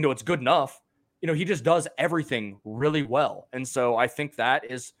it's good enough. he just does everything really well. And so I think that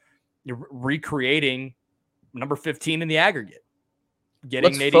is recreating number 15 in the aggregate,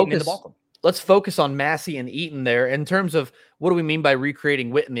 getting Nate Eaton in the ball club. Let's focus on Massey and Eaton there in terms of what do we mean by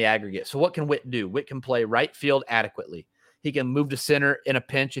recreating Witt in the aggregate. So what can Witt do? Witt can play right field adequately. He can move to center in a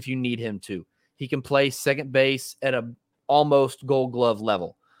pinch if you need him to. He can play second base at a almost Gold Glove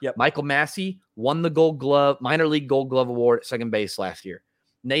level. Yep. Michael Massey won the minor league Gold Glove award at second base last year.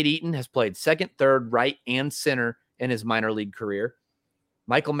 Nate Eaton has played second, third, right, and center in his minor league career.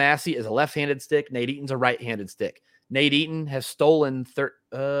 Michael Massey is a left-handed stick. Nate Eaton's a right-handed stick. Nate Eaton has stolen,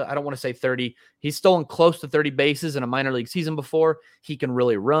 I don't want to say 30. He's stolen close to 30 bases in a minor league season before. He can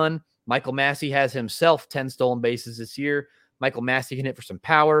really run. Michael Massey has himself 10 stolen bases this year. Michael Massey can hit for some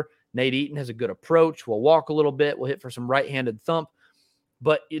power. Nate Eaton has a good approach. Will walk a little bit. Will hit for some right-handed thump.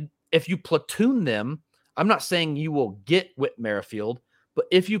 But if you platoon them, I'm not saying you will get Whit Merrifield, but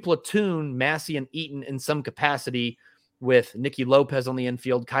if you platoon Massey and Eaton in some capacity with Nicky Lopez on the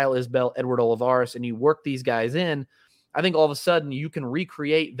infield, Kyle Isbell, Edward Olivares, and you work these guys in, I think all of a sudden you can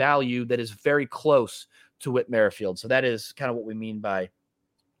recreate value that is very close to Whit Merrifield. So that is kind of what we mean by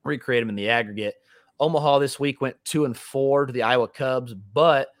recreate them in the aggregate. Omaha this week went 2-4 to the Iowa Cubs,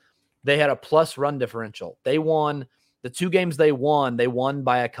 but they had a plus run differential. They won the 2 games they won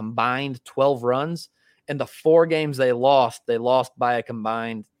by a combined 12 runs. And the 4 games they lost by a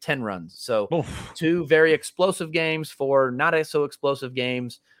combined 10 runs. So 2 very explosive games, 4 not so explosive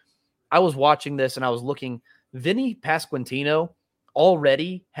games. I was watching this and I was looking. Vinny Pasquantino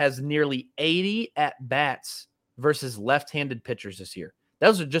already has nearly 80 at-bats versus left-handed pitchers this year.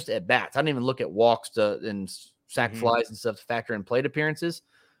 Those are just at-bats. I didn't even look at walks and sac flies and stuff to factor in plate appearances.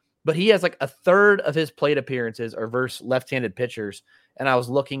 But he has like a third of his plate appearances are versus left-handed pitchers. And I was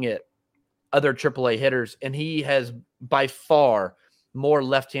looking at other AAA hitters, and he has by far more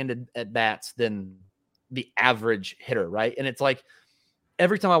left-handed at-bats than the average hitter, right? And it's like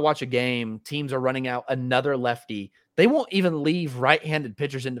every time I watch a game, teams are running out another lefty. They won't even leave right-handed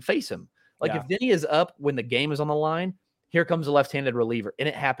pitchers in to face him. Like if Vinny is up when the game is on the line, here comes a left-handed reliever, and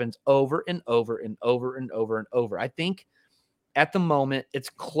it happens over and over and over and over and over. I think at the moment, it's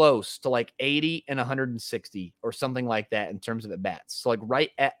close to like 80 and 160 or something like that in terms of at-bats. So like right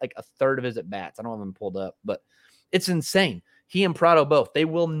at like a third of his at-bats. I don't have them pulled up, but it's insane. He and Prado both, they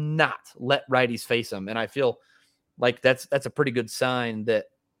will not let righties face him. And I feel like that's a pretty good sign that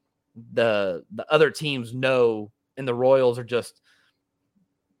the other teams know, and the Royals are just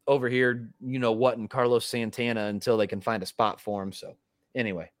over here, and Carlos Santana until they can find a spot for him. So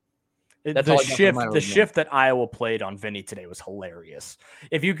anyway. The shift that Iowa played on Vinny today was hilarious.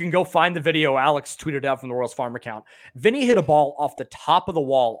 If you can go find the video, Alex tweeted out from the Royals Farm account. Vinny hit a ball off the top of the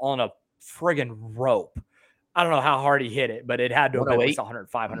wall on a friggin' rope. I don't know how hard he hit it, but it had to have been at least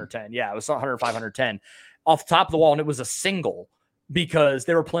 105, 110. Yeah, it was 105, 110 off the top of the wall, and it was a single because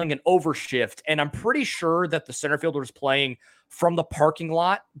they were playing an overshift. And I'm pretty sure that the center fielder was playing from the parking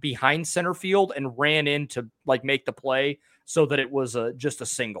lot behind center field and ran in to like make the play so that it was just a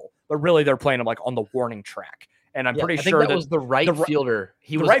single. But really, they're playing him like on the warning track. And I'm pretty sure that was the right fielder.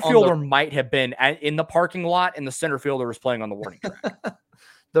 The right fielder might have been in the parking lot, and the center fielder was playing on the warning track.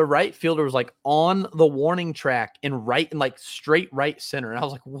 The right fielder was like on the warning track in like straight right center. And I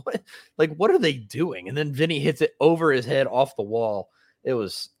was like, what? Like, what are they doing? And then Vinny hits it over his head off the wall. It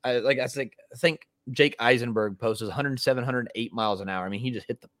was I think Jake Eisenberg posted 107, 108 miles an hour. I mean, he just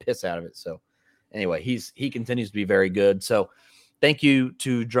hit the piss out of it. So anyway, he continues to be very good. So thank you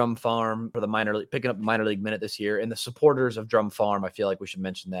to Drum Farm for picking up the minor league minute this year, and the supporters of Drum Farm. I feel like we should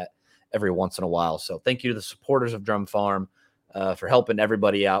mention that every once in a while. So thank you to the supporters of Drum Farm for helping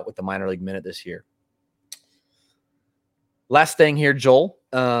everybody out with the minor league minute this year. Last thing here, Joel.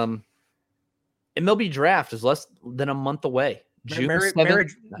 MLB draft is less than a month away. Merry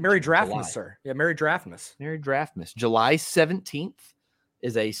Draftmas, sir. Yeah, Merry Draftmas. Merry Draftmas. July 17th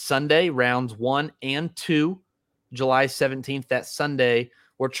is a Sunday, rounds 1 and 2. July 17th, that Sunday.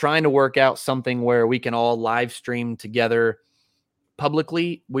 We're trying to work out something where we can all live stream together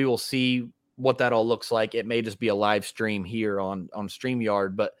publicly. We will see what that all looks like. It may just be a live stream here on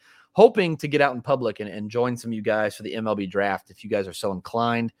StreamYard, but hoping to get out in public and join some of you guys for the MLB draft. If you guys are so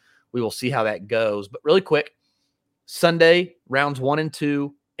inclined, we will see how that goes. But really quick, Sunday, rounds 1 and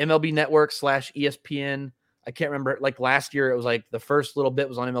 2, MLB Network / ESPN. I can't remember. Like last year, it was like the first little bit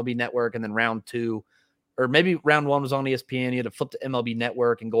was on MLB Network, and then round 2, or maybe round 1 was on ESPN. You had to flip to MLB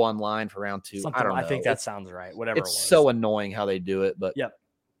Network and go online for round 2. I don't know. I think that sounds right. Whatever it was. It's so annoying how they do it, but yep.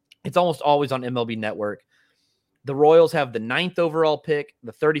 It's almost always on MLB Network. The Royals have the 9th overall pick,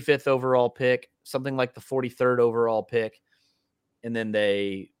 the 35th overall pick, something like the 43rd overall pick, and then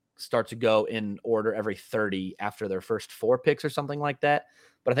they start to go in order every 30 after their first 4 picks or something like that.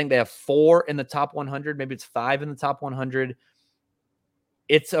 But I think they have 4 in the top 100. Maybe it's 5 in the top 100.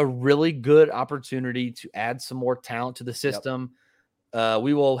 It's a really good opportunity to add some more talent to the system. Yep.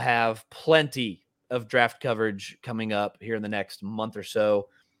 We will have plenty of draft coverage coming up here in the next month or so.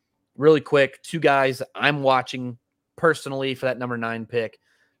 Really quick, 2 guys I'm watching personally for that number 9 pick,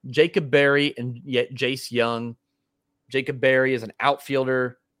 Jacob Berry and Jace Young. Jacob Berry is an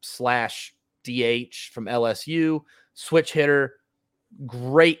outfielder / DH from LSU, switch hitter,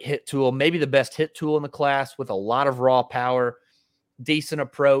 great hit tool, maybe the best hit tool in the class with a lot of raw power, decent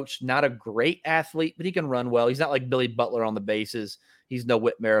approach, not a great athlete, but he can run well. He's not like Billy Butler on the bases. He's no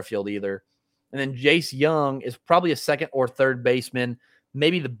Whit Merrifield either. And then Jace Young is probably a second or third baseman,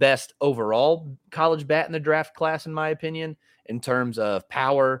 maybe the best overall college bat in the draft class, in my opinion, in terms of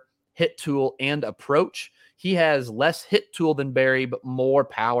power, hit tool, and approach. He has less hit tool than Berry, but more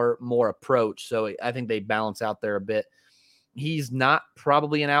power, more approach. So I think they balance out there a bit. He's not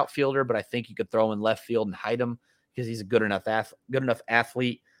probably an outfielder, but I think you could throw him in left field and hide him because he's a good enough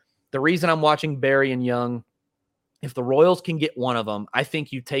athlete. The reason I'm watching Berry and Young, if the Royals can get one of them, I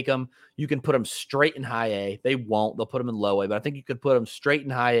think you take them, you can put them straight in high A. They won't. They'll put them in low A, but I think you could put them straight in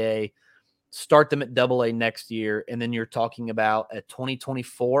high A, start them at double A next year, and then you're talking about a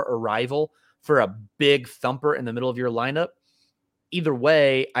 2024 arrival for a big thumper in the middle of your lineup. Either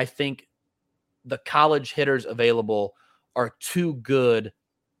way, I think the college hitters available are too good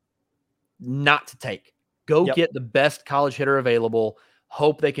not to take. Go get the best college hitter available.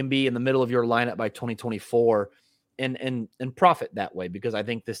 Hope they can be in the middle of your lineup by 2024 and profit that way, because I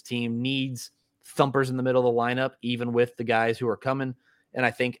think this team needs thumpers in the middle of the lineup, even with the guys who are coming. And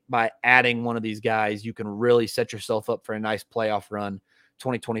I think by adding one of these guys, you can really set yourself up for a nice playoff run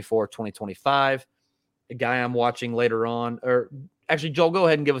 2024, 2025. A guy I'm watching later on, or actually, Joel, go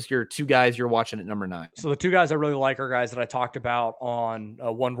ahead and give us your 2 guys you're watching at number 9. So the 2 guys I really like are guys that I talked about on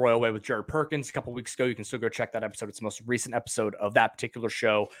One Royal Way with Jared Perkins a couple weeks ago. You can still go check that episode. It's the most recent episode of that particular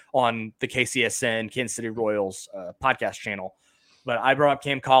show on the KCSN Kansas City Royals podcast channel. But I brought up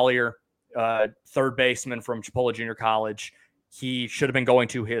Cam Collier, third baseman from Chipola Junior College. He should have been going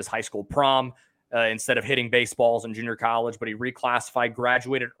to his high school prom instead of hitting baseballs in junior college, but he reclassified,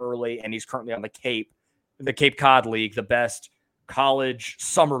 graduated early, and he's currently on the Cape Cod League, the best college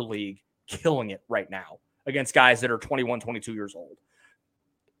summer league, killing it right now against guys that are 21, 22 years old.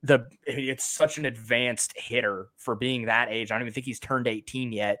 It's such an advanced hitter for being that age. I don't even think he's turned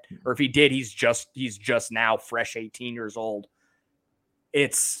 18 yet, or if he did, he's just now fresh 18 years old.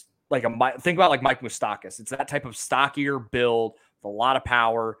 It's like think about like Mike Moustakas. It's that type of stockier build with a lot of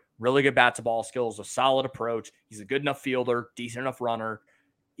power, really good bat to ball skills, a solid approach. He's a good enough fielder, decent enough runner.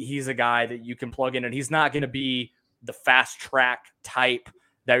 He's a guy that you can plug in, and he's not going to be the fast track type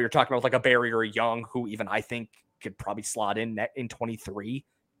that you're talking about, like a Berry or a Young, who even I think could probably slot in 23,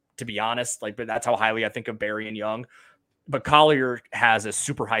 to be honest. But that's how highly I think of Berry and Young. But Collier has a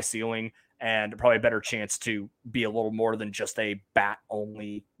super high ceiling and probably a better chance to be a little more than just a bat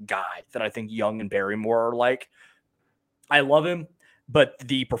only guy that I think Young and Berry more are like. I love him, but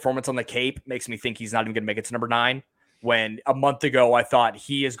the performance on the Cape makes me think he's not even going to make it to number 9. When a month ago I thought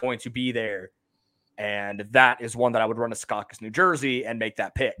he is going to be there. And that is one that I would run to Secaucus, New Jersey, and make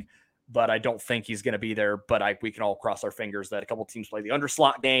that pick. But I don't think he's going to be there. But we can all cross our fingers that a couple teams play the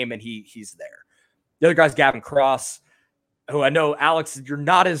underslot game, and he's there. The other guy's Gavin Cross, who I know, Alex, you're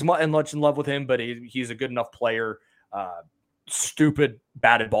not as much in love with him, but he's a good enough player. Stupid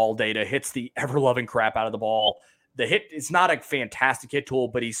batted ball data, hits the ever-loving crap out of the ball. The hit, it's not a fantastic hit tool,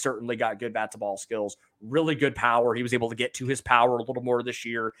 but he's certainly got good bat to ball skills, really good power. He was able to get to his power a little more this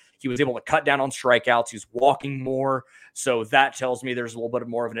year. He was able to cut down on strikeouts. He's walking more. So that tells me there's a little bit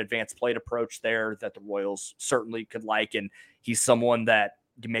more of an advanced plate approach there that the Royals certainly could like. And he's someone that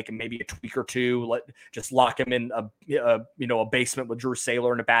you make him maybe a tweak or two, just lock him in a basement with Drew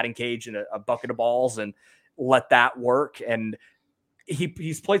Saylor in a batting cage and a bucket of balls and let that work. And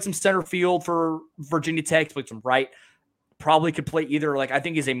he's played some center field for Virginia Tech, played some right, probably could play either. I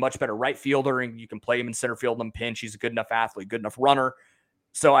think he's a much better right fielder, and you can play him in center field and pinch. He's a good enough athlete, good enough runner.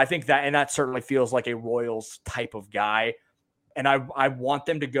 So I think that certainly feels like a Royals type of guy. And I want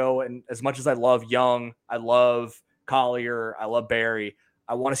them to go, and as much as I love Young, I love Collier, I love Berry,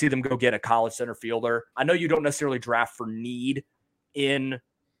 I want to see them go get a college center fielder. I know you don't necessarily draft for need in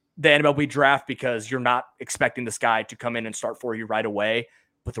the MLB draft because you're not expecting this guy to come in and start for you right away.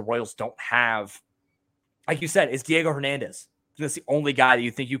 But the Royals don't have, like you said, it's Diego Hernandez. That's the only guy that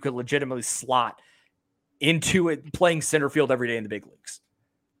you think you could legitimately slot into it, playing center field every day in the big leagues.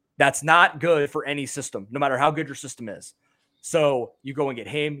 That's not good for any system, no matter how good your system is. So you go and get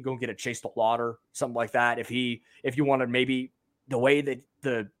him, go and get a Chase DeLauder, something like that. If you wanted, maybe the way that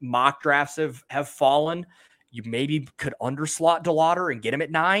the mock drafts have fallen, you maybe could underslot DeLauder and get him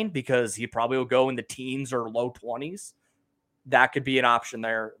at 9 because he probably will go in the teens or low 20s. That could be an option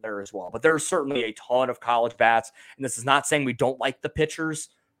there as well. But there's certainly a ton of college bats. And this is not saying we don't like the pitchers,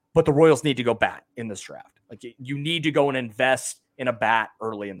 but the Royals need to go bat in this draft. Like, you need to go and invest in a bat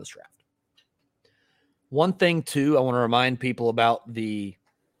early in this draft. One thing, too, I want to remind people about the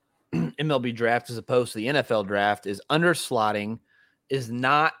MLB draft as opposed to the NFL draft is underslotting is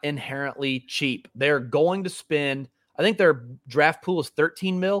not inherently cheap. They're going to spend, I think their draft pool is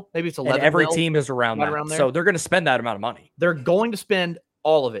 13 mil. Maybe it's 11 and every mil, team is around that. Around so they're going to spend that amount of money. They're going to spend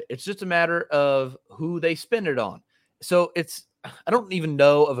all of it. It's just a matter of who they spend it on. So I don't even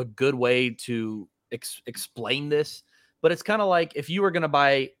know of a good way to explain this, but it's kind of like if you were going to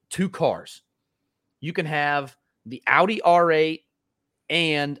buy 2 cars, you can have the Audi R8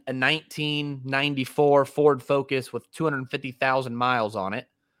 and a 1994 Ford Focus with 250,000 miles on it.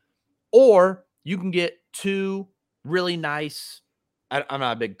 Or you can get 2 really nice, I'm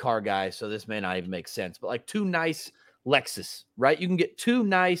not a big car guy, so this may not even make sense, but like 2 nice Lexus, right? You can get 2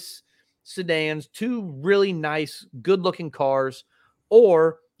 nice sedans, 2 really nice, good-looking cars,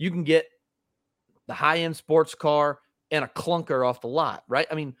 or you can get the high-end sports car and a clunker off the lot, right?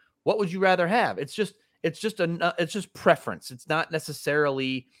 I mean, what would you rather have? It's just preference. It's not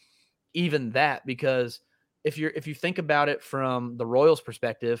necessarily even that, because if you think about it from the Royals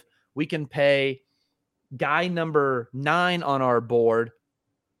perspective, we can pay guy number 9 on our board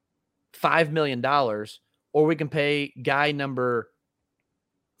 $5 million, or we can pay guy number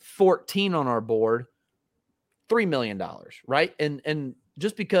 14 on our board $3 million, right? And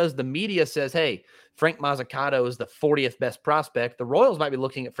just because the media says, hey, Frank Mazzucato is the 40th best prospect, the Royals might be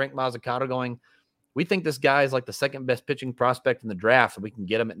looking at Frank Mazzucato going, we think this guy is like the 2nd best pitching prospect in the draft, and we can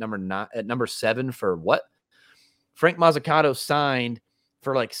get him at number 7 for what? Frank Mazzucato signed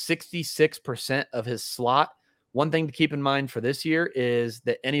for like 66% of his slot. One thing to keep in mind for this year is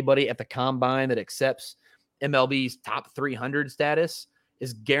that anybody at the combine that accepts MLB's top 300 status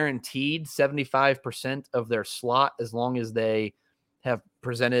is guaranteed 75% of their slot as long as they have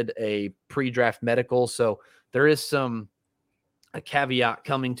presented a pre-draft medical. So there is a caveat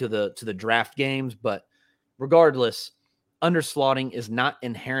coming to the draft games, but regardless, underslotting is not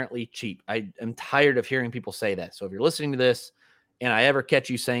inherently cheap. I am tired of hearing people say that. So if you're listening to this and I ever catch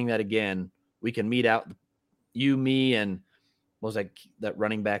you saying that again, we can meet out, you, me, and what was that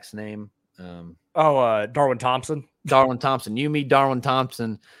running back's name? Darwin Thompson. Darwin Thompson. You, me, Darwin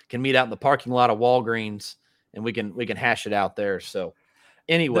Thompson can meet out in the parking lot of Walgreens, and we can hash it out there. So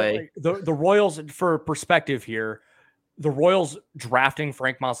anyway, the Royals, for perspective here, the Royals drafting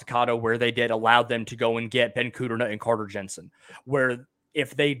Frank Mazzucato where they did allowed them to go and get Ben Kudrna and Carter Jensen, where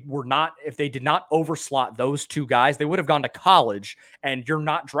if they did not overslot those 2 guys, they would have gone to college, and you're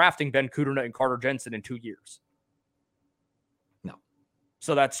not drafting Ben Kudrna and Carter Jensen in 2 years. No.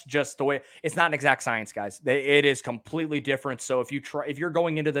 So that's just the way. It's not an exact science, guys. It is completely different. So if you're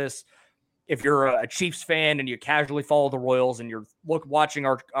going into this, if you're a Chiefs fan and you casually follow the Royals and you're watching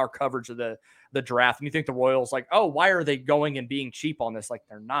our coverage of the draft, and you think the Royals like, oh, why are they going and being cheap on this? Like,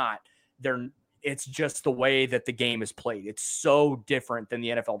 they're not. It's just the way that the game is played. It's so different than the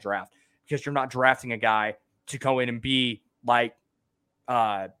NFL draft, because you're not drafting a guy to go in and be like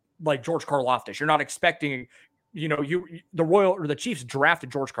George Karlaftis. You're not expecting, the Chiefs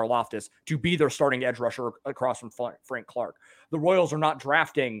drafted George Karlaftis to be their starting edge rusher across from Frank Clark. The Royals are not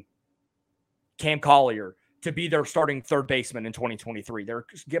drafting Cam Collier to be their starting 3rd baseman in 2023.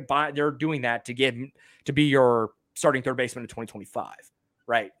 They're doing that to get him to be your starting 3rd baseman in 2025,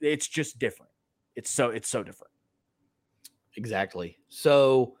 right? It's just different. It's so different. Exactly.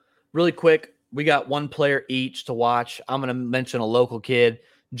 So really quick, we got 1 player each to watch. I'm going to mention a local kid,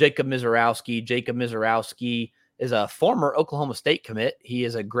 Jacob Mizorowski. Jacob Mizorowski is a former Oklahoma State commit. He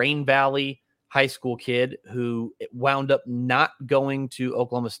is a Grain Valley high school kid who wound up not going to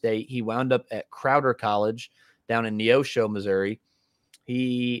Oklahoma State. He wound up at Crowder College down in Neosho, Missouri.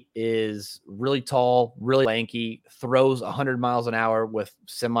 He is really tall, really lanky, throws 100 miles an hour with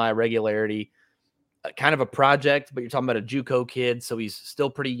semi-regularity. Kind of a project, but you're talking about a JUCO kid, so he's still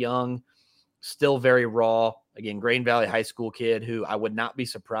pretty young, still very raw. Again, Grain Valley high school kid who I would not be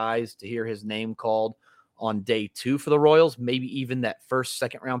surprised to hear his name called on day 2 for the Royals, maybe even that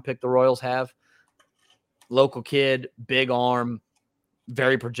 1st, 2nd round pick the Royals have. Local kid, big arm,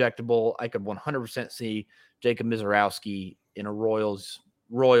 very projectable. I could 100% see Jacob Mizorowski in a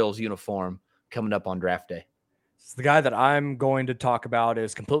Royals uniform coming up on draft day. The guy that I'm going to talk about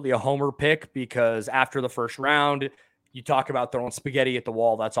is completely a homer pick, because after the 1st round, you talk about throwing spaghetti at the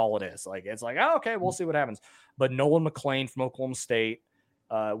wall. That's all it is. Like, it's like, oh, okay, we'll see what happens. But Nolan McClain from Oklahoma State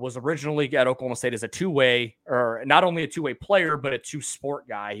was originally at Oklahoma State as a two-way, or not only a two-way player, but a two-sport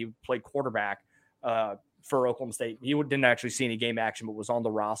guy. He played quarterback for Oklahoma State. He didn't actually see any game action, but was on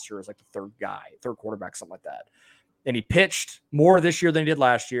the roster as like the third quarterback, something like that. And he pitched more this year than he did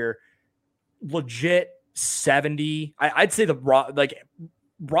last year. Legit 70. I'd say the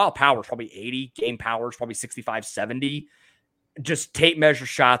raw power is probably 80. Game power is probably 65, 70. Just tape measure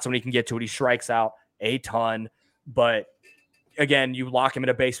shots when he can get to it. He strikes out a ton. But again, you lock him in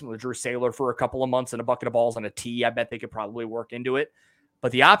a basement with Drew Saylor for a couple of months and a bucket of balls and a tee. I bet they could probably work into it.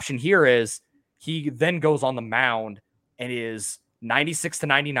 But the option here is he then goes on the mound and is 96 to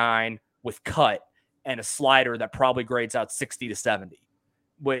 99 with cut and a slider that probably grades out 60 to 70.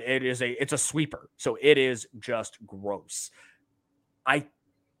 It's a sweeper. So it is just gross. I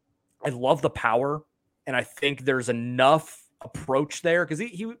love the power, and I think there's enough approach there because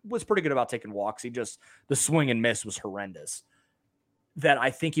he was pretty good about taking walks. The swing and miss was horrendous. That I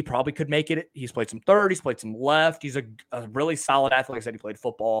think he probably could make it. He's played some third, he's played some left. He's a really solid athlete. Like I said, he played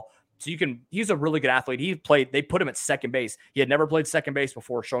football. So he's a really good athlete. They put him at second base. He had never played second base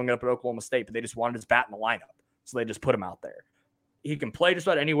before showing up at Oklahoma State, but they just wanted his bat in the lineup. So they just put him out there. He can play just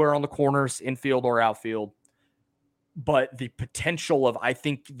about anywhere on the corners, infield or outfield. But the potential I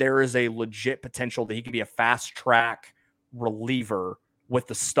think there is a legit potential that he can be a fast track reliever with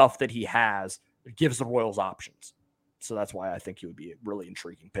the stuff that he has. It gives the Royals options. So that's why I think he would be a really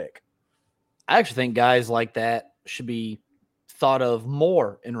intriguing pick. I actually think guys like that should be thought of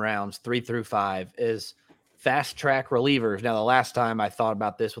more in rounds 3 through 5 as fast track relievers. Now, the last time I thought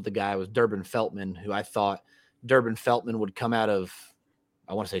about this with the guy was Durbin Feltman, who I thought Durbin Feltman would come out of,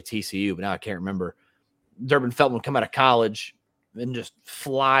 I want to say TCU, but now I can't remember. Durbin Feltman would come out of college and just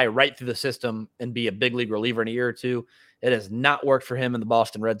fly right through the system and be a big league reliever in a year or two. It has not worked for him in the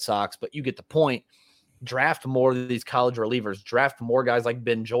Boston Red Sox, but you get the point. Draft more of these college relievers. Draft more guys like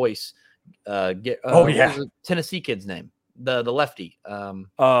Ben Joyce. What was the Tennessee kid's name? The lefty. I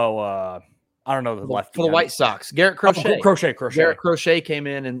don't know the lefty. For the White Sox. Garrett Crochet. Crochet. Garrett Crochet came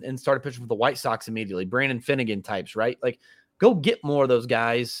in and started pitching for the White Sox immediately. Brandon Finnegan types, right? Like, go get more of those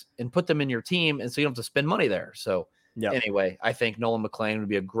guys and put them in your team, and so you don't have to spend money there. So anyway, I think Nolan McClain would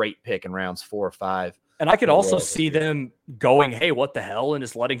be a great pick in rounds 4 or 5. And I could also see them going, hey, what the hell, and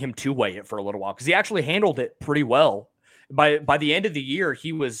just letting him two-way it for a little while because he actually handled it pretty well. By the end of the year,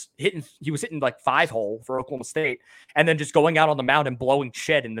 he was hitting like 5-hole for Oklahoma State, and then just going out on the mound and blowing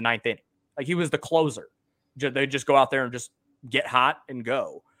shed in the 9th inning. Like, he was the closer. They just go out there and just get hot and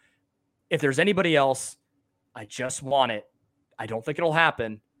go. If there's anybody else, I just want it. I don't think it'll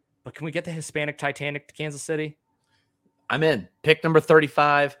happen, but can we get the Hispanic Titanic to Kansas City? I'm in. Pick number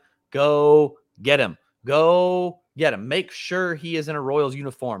 35. Go get him. Go get him. Make sure he is in a Royals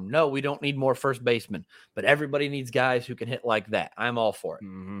uniform. No, we don't need more first basemen, but everybody needs guys who can hit like that. I'm all for it.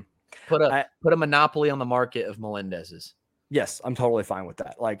 Mm-hmm. Put a monopoly on the market of Melendez's. Yes, I'm totally fine with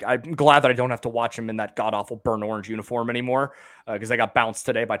that. Like, I'm glad that I don't have to watch him in that god-awful burnt orange uniform anymore because they got bounced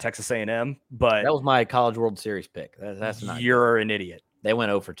today by Texas A&M. But that was my College World Series pick. That's not. You're an idiot. They went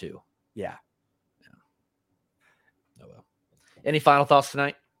 0 for 2. Yeah. Oh well. Any final thoughts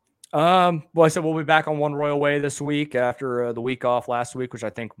tonight? Well, I said we'll be back on One Royal Way this week after the week off last week, which I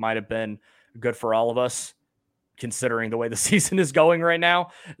think might have been good for all of us, considering the way the season is going right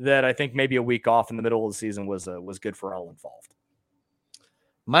now. That I think maybe a week off in the middle of the season was good for all involved.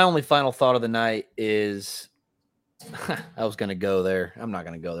 My only final thought of the night is, I was going to go there. I'm not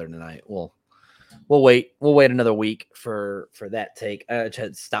going to go there tonight. We'll wait. We'll wait another week for that take. I had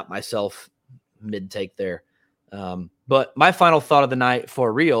to stop myself mid take there. But my final thought of the night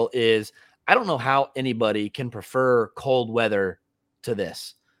for real is I don't know how anybody can prefer cold weather to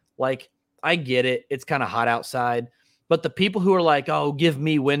this. Like, I get it. It's kind of hot outside, but the people who are like, oh, give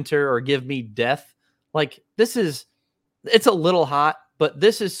me winter or give me death. Like, it's a little hot, but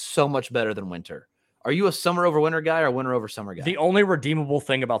this is so much better than winter. Are you a summer over winter guy or a winter over summer guy? The only redeemable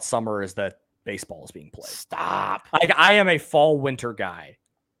thing about summer is that baseball is being played. Stop. I am a fall winter guy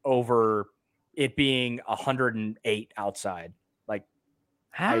over it being 108 outside. Like,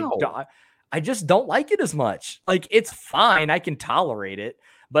 how? I just don't like it as much. Like, it's fine. I can tolerate it,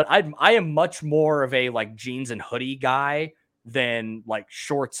 but I am much more of a like jeans and hoodie guy than like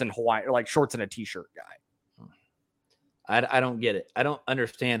shorts and Hawaii, or like shorts and a t-shirt guy. I don't get it. I don't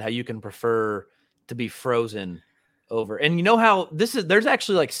understand how you can prefer to be frozen over. And you know how there's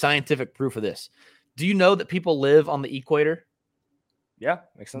actually like scientific proof of this. Do you know that people live on the equator? Yeah,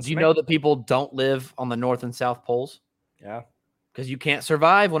 makes sense. Do you know that people don't live on the North and South poles? Yeah. Because you can't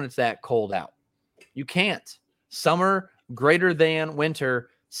survive when it's that cold out. You can't. Summer greater than winter,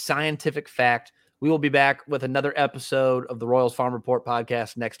 scientific fact. We will be back with another episode of the Royals Farm Report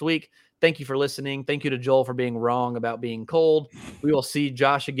podcast next week. Thank you for listening. Thank you to Joel for being wrong about being cold. We will see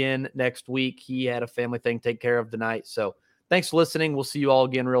Josh again next week. He had a family thing to take care of tonight. So thanks for listening. We'll see you all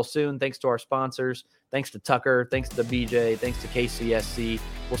again real soon. Thanks to our sponsors. Thanks to Tucker. Thanks to BJ. Thanks to KCSC.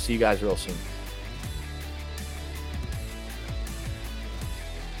 We'll see you guys real soon.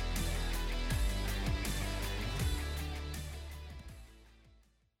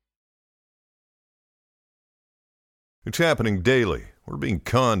 It's happening daily. We're being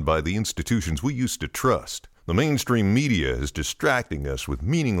conned by the institutions we used to trust. The mainstream media is distracting us with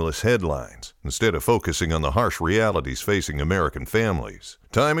meaningless headlines instead of focusing on the harsh realities facing American families.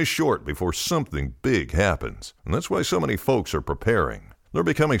 Time is short before something big happens, and that's why so many folks are preparing. They're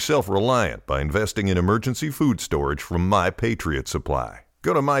becoming self-reliant by investing in emergency food storage from My Patriot Supply.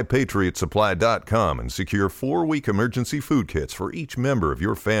 Go to MyPatriotSupply.com and secure 4-week emergency food kits for each member of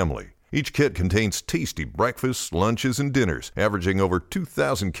your family. Each kit contains tasty breakfasts, lunches, and dinners, averaging over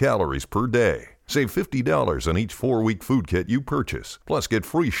 2,000 calories per day. Save $50 on each 4-week food kit you purchase. Plus, get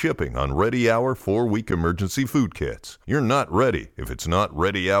free shipping on Ready Hour 4-week emergency food kits. You're not ready if it's not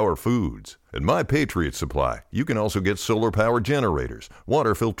Ready Hour Foods. At My Patriot Supply, you can also get solar power generators,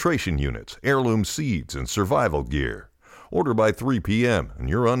 water filtration units, heirloom seeds, and survival gear. Order by 3 p.m. and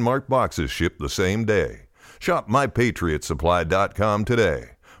your unmarked boxes ship the same day. Shop MyPatriotSupply.com today.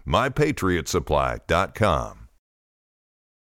 MyPatriotSupply.com.